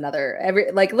obviously is another.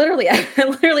 Literally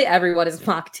everyone is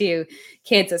mocked to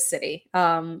Kansas City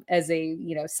as a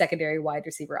secondary wide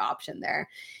receiver option there.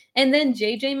 And then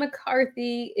JJ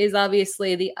McCarthy is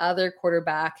obviously the other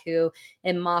quarterback who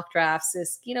in mock drafts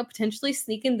is potentially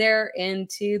sneaking there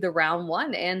into the round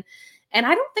one. And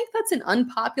I don't think that's an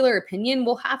unpopular opinion.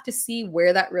 We'll have to see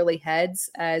where that really heads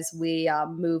as we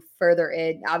move further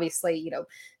in. Obviously,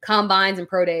 combines and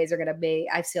pro days are going to be,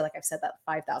 I feel like I've said that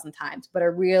 5,000 times, but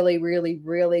are really, really,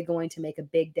 really going to make a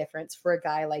big difference for a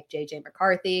guy like JJ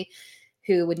McCarthy,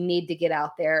 who would need to get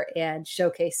out there and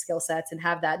showcase skill sets and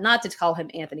have that, not to call him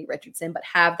Anthony Richardson, but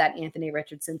have that Anthony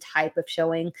Richardson type of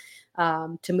showing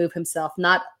to move himself,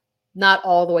 not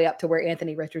all the way up to where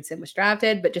Anthony Richardson was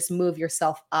drafted, but just move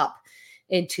yourself up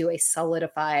into a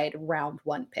solidified round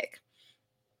one pick.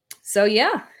 So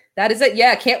yeah, that is it.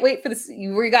 Yeah, can't wait for this.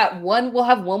 We'll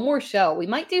have one more show. We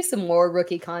might do some more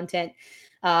rookie content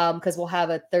because we'll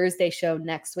have a Thursday show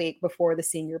next week before the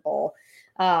Senior Bowl.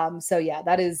 So yeah,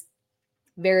 that is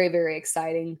very, very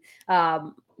exciting.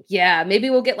 Yeah, maybe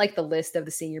we'll get the list of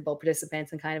the Senior Bowl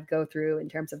participants and kind of go through in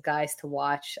terms of guys to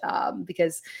watch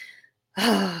because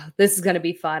this is going to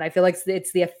be fun. I feel like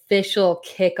it's the official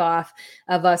kickoff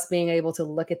of us being able to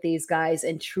look at these guys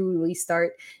and truly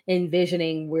start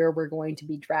envisioning where we're going to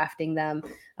be drafting them.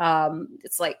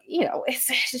 It's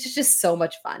it's just so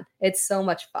much fun. It's so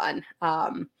much fun.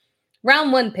 Round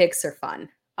one picks are fun,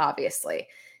 obviously,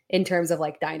 in terms of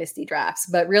dynasty drafts,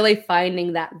 but really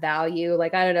finding that value. I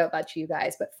don't know about you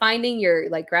guys, but finding your,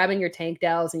 grabbing your Tank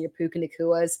Dells and your Puka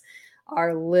Nakuas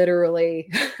are literally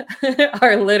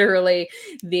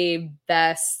the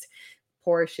best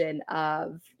portion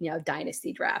of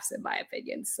dynasty drafts, in my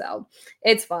opinion. So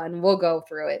it's fun. We'll go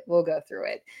through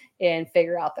it and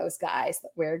figure out those guys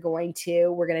that we're going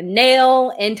to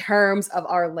nail in terms of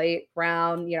our late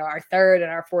round, our third and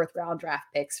our fourth round draft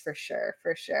picks for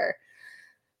sure.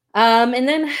 And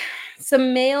then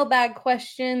some mailbag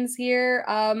questions here.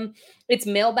 It's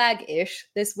mailbag-ish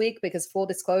this week because, full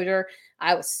disclosure,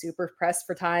 I was super pressed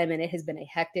for time and it has been a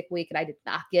hectic week and I did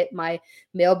not get my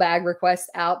mailbag requests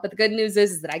out. But the good news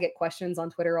is that I get questions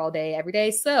on Twitter all day, every day.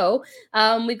 So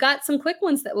we've got some quick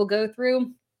ones that we'll go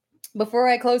through before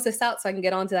I close this out so I can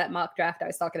get on to that mock draft I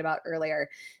was talking about earlier.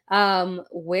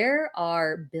 Where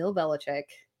are Bill Belichick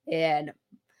and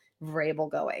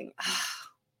Vrabel going?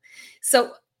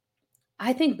 So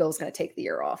I think Bill's going to take the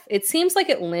year off. It seems like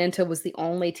Atlanta was the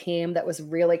only team that was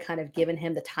really kind of giving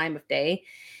him the time of day.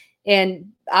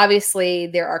 And obviously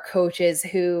there are coaches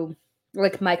who,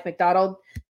 like Mike McDonald,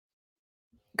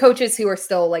 coaches who are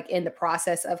still in the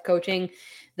process of coaching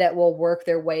that will work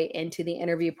their way into the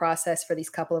interview process for these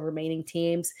couple of remaining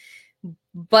teams.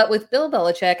 But with Bill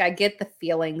Belichick, I get the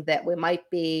feeling that we might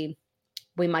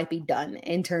be done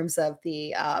in terms of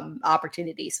the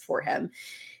opportunities for him.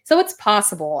 So it's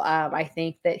possible, I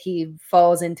think, that he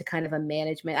falls into kind of a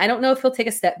management. I don't know if he'll take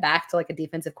a step back to a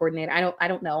defensive coordinator. I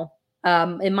don't know.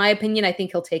 In my opinion, I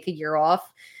think he'll take a year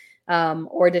off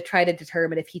or to try to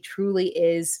determine if he truly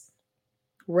is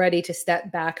ready to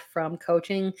step back from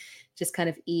coaching, just kind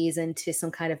of ease into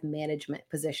some kind of management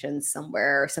position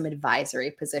somewhere or some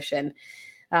advisory position.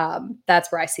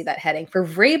 That's where I see that heading. For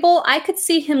Vrabel, I could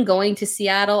see him going to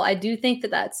Seattle. I do think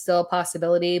that that's still a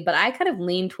possibility, but I kind of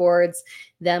lean towards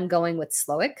them going with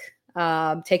Slowick,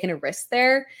 taking a risk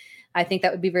there. I think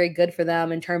that would be very good for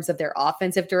them in terms of their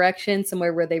offensive direction,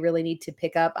 somewhere where they really need to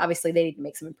pick up. Obviously, they need to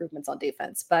make some improvements on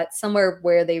defense, but somewhere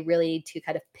where they really need to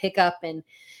kind of pick up and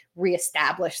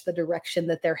reestablish the direction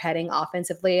that they're heading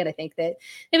offensively. And I think that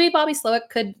maybe Bobby Slowick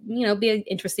could, be an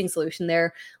interesting solution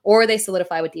there, or they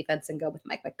solidify with defense and go with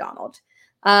Mike McDonald.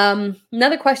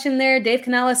 Another question there. Dave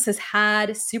Canales has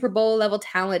had Super Bowl level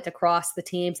talent across the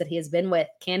teams that he has been with.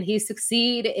 Can he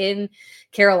succeed in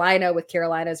Carolina with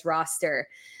Carolina's roster?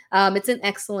 It's an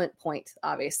excellent point,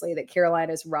 obviously, that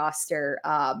Carolina's roster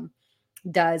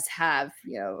does have,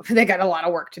 they got a lot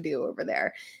of work to do over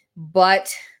there.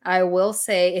 But I will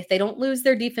say, if they don't lose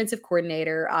their defensive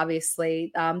coordinator,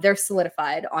 obviously they're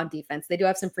solidified on defense. They do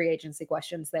have some free agency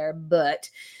questions there. But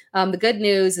the good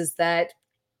news is that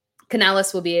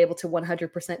Canales will be able to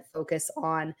 100% focus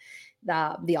on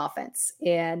the offense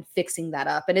and fixing that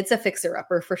up. And it's a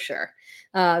fixer-upper for sure.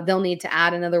 They'll need to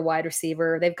add another wide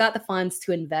receiver. They've got the funds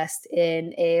to invest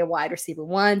in a wide receiver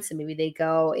one. So maybe they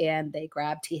go and they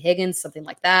grab T. Higgins, something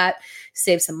like that,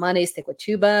 save some money, stick with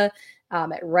Chuba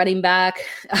at running back,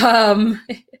 and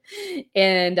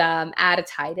add a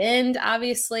tight end,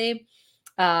 obviously.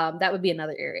 That would be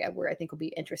another area where I think will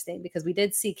be interesting, because we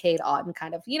did see Cade Otton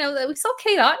kind of, we saw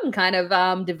Cade Otton kind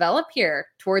of develop here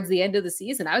towards the end of the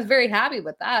season. I was very happy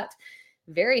with that.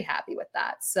 Very happy with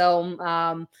that.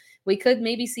 So we could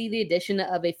maybe see the addition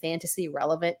of a fantasy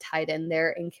relevant tight end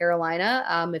there in Carolina,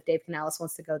 if Dave Canales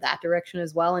wants to go that direction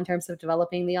as well in terms of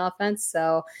developing the offense.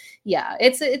 So yeah,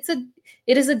 it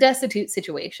is a destitute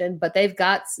situation, but they've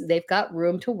got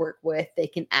room to work with. They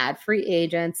can add free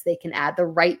agents. They can add the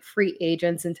right free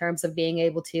agents in terms of being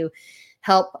able to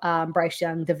help Bryce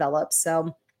Young develop.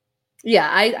 So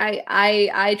yeah,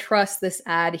 I trust this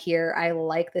ad here. I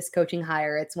like this coaching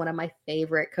hire. It's one of my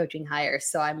favorite coaching hires.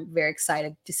 So I'm very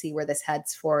excited to see where this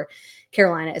heads for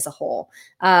Carolina as a whole.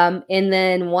 And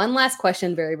then one last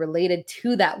question, very related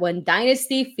to that one.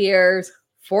 Dynasty fears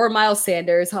for Miles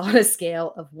Sanders on a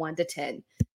scale of 1 to 10.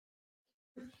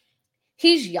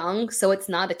 He's young, so it's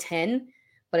not a 10,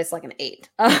 but it's like an 8.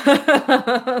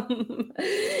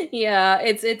 Yeah,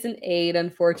 it's an 8,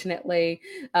 unfortunately.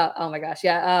 Oh my gosh.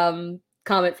 Yeah.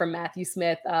 Comment from Matthew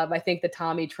Smith. I think the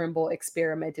Tommy Trimble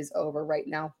experiment is over right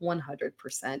now.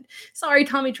 100%. Sorry,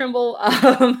 Tommy Trimble.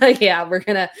 Yeah,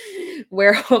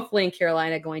 we're hopefully in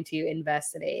Carolina going to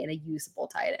invest in a usable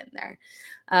tight end there.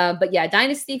 But yeah,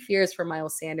 dynasty fears for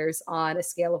Miles Sanders on a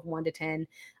scale of 1 to 10.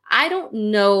 I don't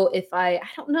know if I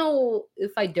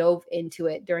dove into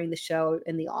it during the show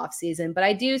in the off season, but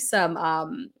I do some,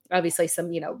 obviously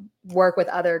some, work with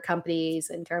other companies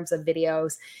in terms of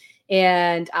videos,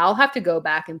 and I'll have to go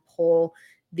back and pull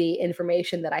the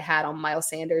information that I had on Miles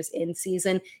Sanders in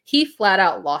season. He flat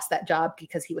out lost that job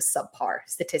because he was subpar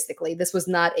statistically. This was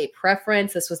not a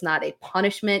preference. This was not a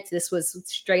punishment. This was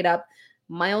straight up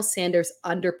Miles Sanders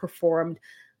underperformed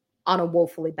on a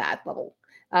woefully bad level.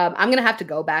 I'm going to have to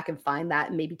go back and find that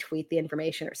and maybe tweet the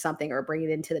information or something, or bring it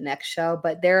into the next show.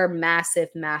 But there are massive,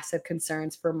 massive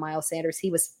concerns for Miles Sanders.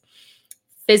 He was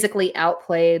physically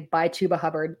outplayed by Chuba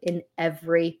Hubbard in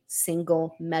every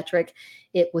single metric.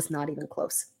 It was not even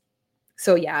close.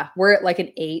 So yeah, we're at like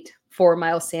an 8 for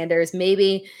Miles Sanders.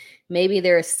 Maybe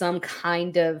there is some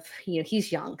kind of, he's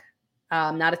young,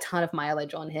 not a ton of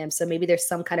mileage on him. So maybe there's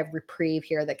some kind of reprieve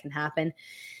here that can happen.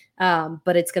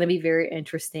 But it's going to be very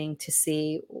interesting to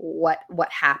see what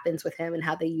happens with him and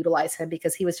how they utilize him,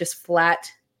 because he was just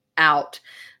flat out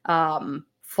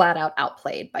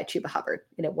outplayed by Chuba Hubbard,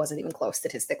 and it wasn't even close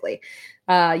statistically.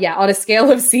 Yeah, on a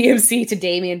scale of CMC to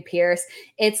Dameon Pierce,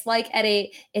 it's like at a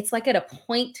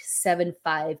 0.75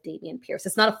 Dameon Pierce.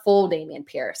 It's not a full Dameon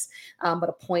Pierce, but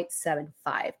a 0.75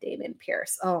 Dameon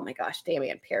Pierce. Oh my gosh,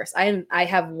 Dameon Pierce. I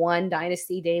have one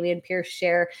dynasty Dameon Pierce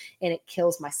share, and it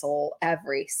kills my soul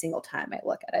every single time I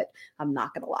look at it. I'm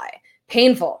not gonna lie.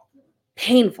 Painful.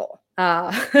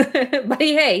 But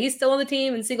hey, he's still on the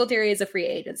team, and Singletary is a free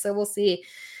agent. So we'll see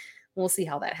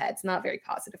how that heads. Not very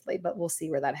positively, but we'll see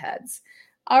where that heads.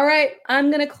 All right, I'm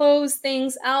going to close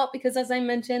things out because, as I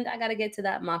mentioned, I got to get to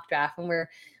that mock draft, and we're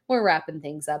wrapping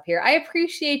things up here. I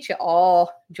appreciate you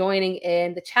all joining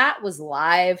in. The chat was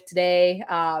live today.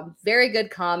 Very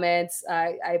good comments.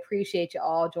 I appreciate you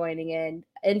all joining in.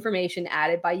 Information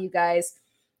added by you guys.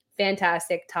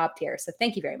 Fantastic, top tier. So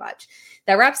thank you very much.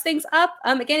 That wraps things up.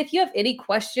 Again, if you have any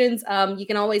questions, you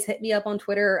can always hit me up on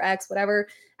Twitter or X, whatever,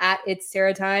 at It's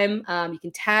Sarah Time. You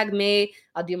can tag me.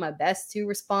 I'll do my best to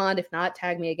respond. If not,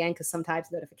 tag me again, because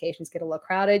sometimes notifications get a little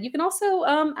crowded. You can also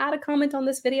add a comment on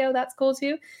this video. That's cool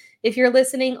too. If you're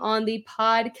listening on the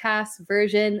podcast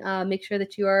version, make sure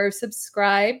that you are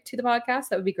subscribed to the podcast.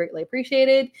 That would be greatly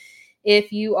appreciated.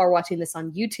 If you are watching this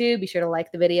on YouTube, be sure to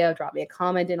like the video, drop me a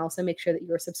comment, and also make sure that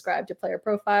you are subscribed to Player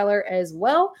Profiler as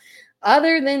well.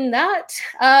 Other than that,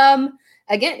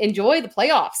 again, enjoy the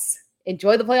playoffs.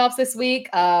 Enjoy the playoffs this week.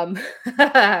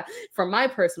 For my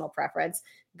personal preference,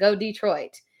 go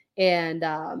Detroit. And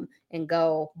and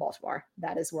go Baltimore.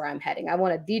 That is where I'm heading. I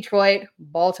want a Detroit,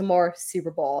 Baltimore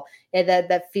Super Bowl. And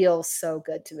that feels so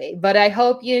good to me. But I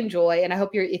hope you enjoy, and I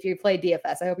hope if you play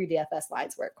DFS, I hope your DFS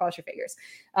lines work. Cross your fingers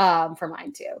for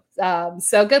mine too.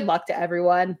 So good luck to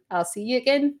everyone. I'll see you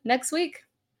again next week.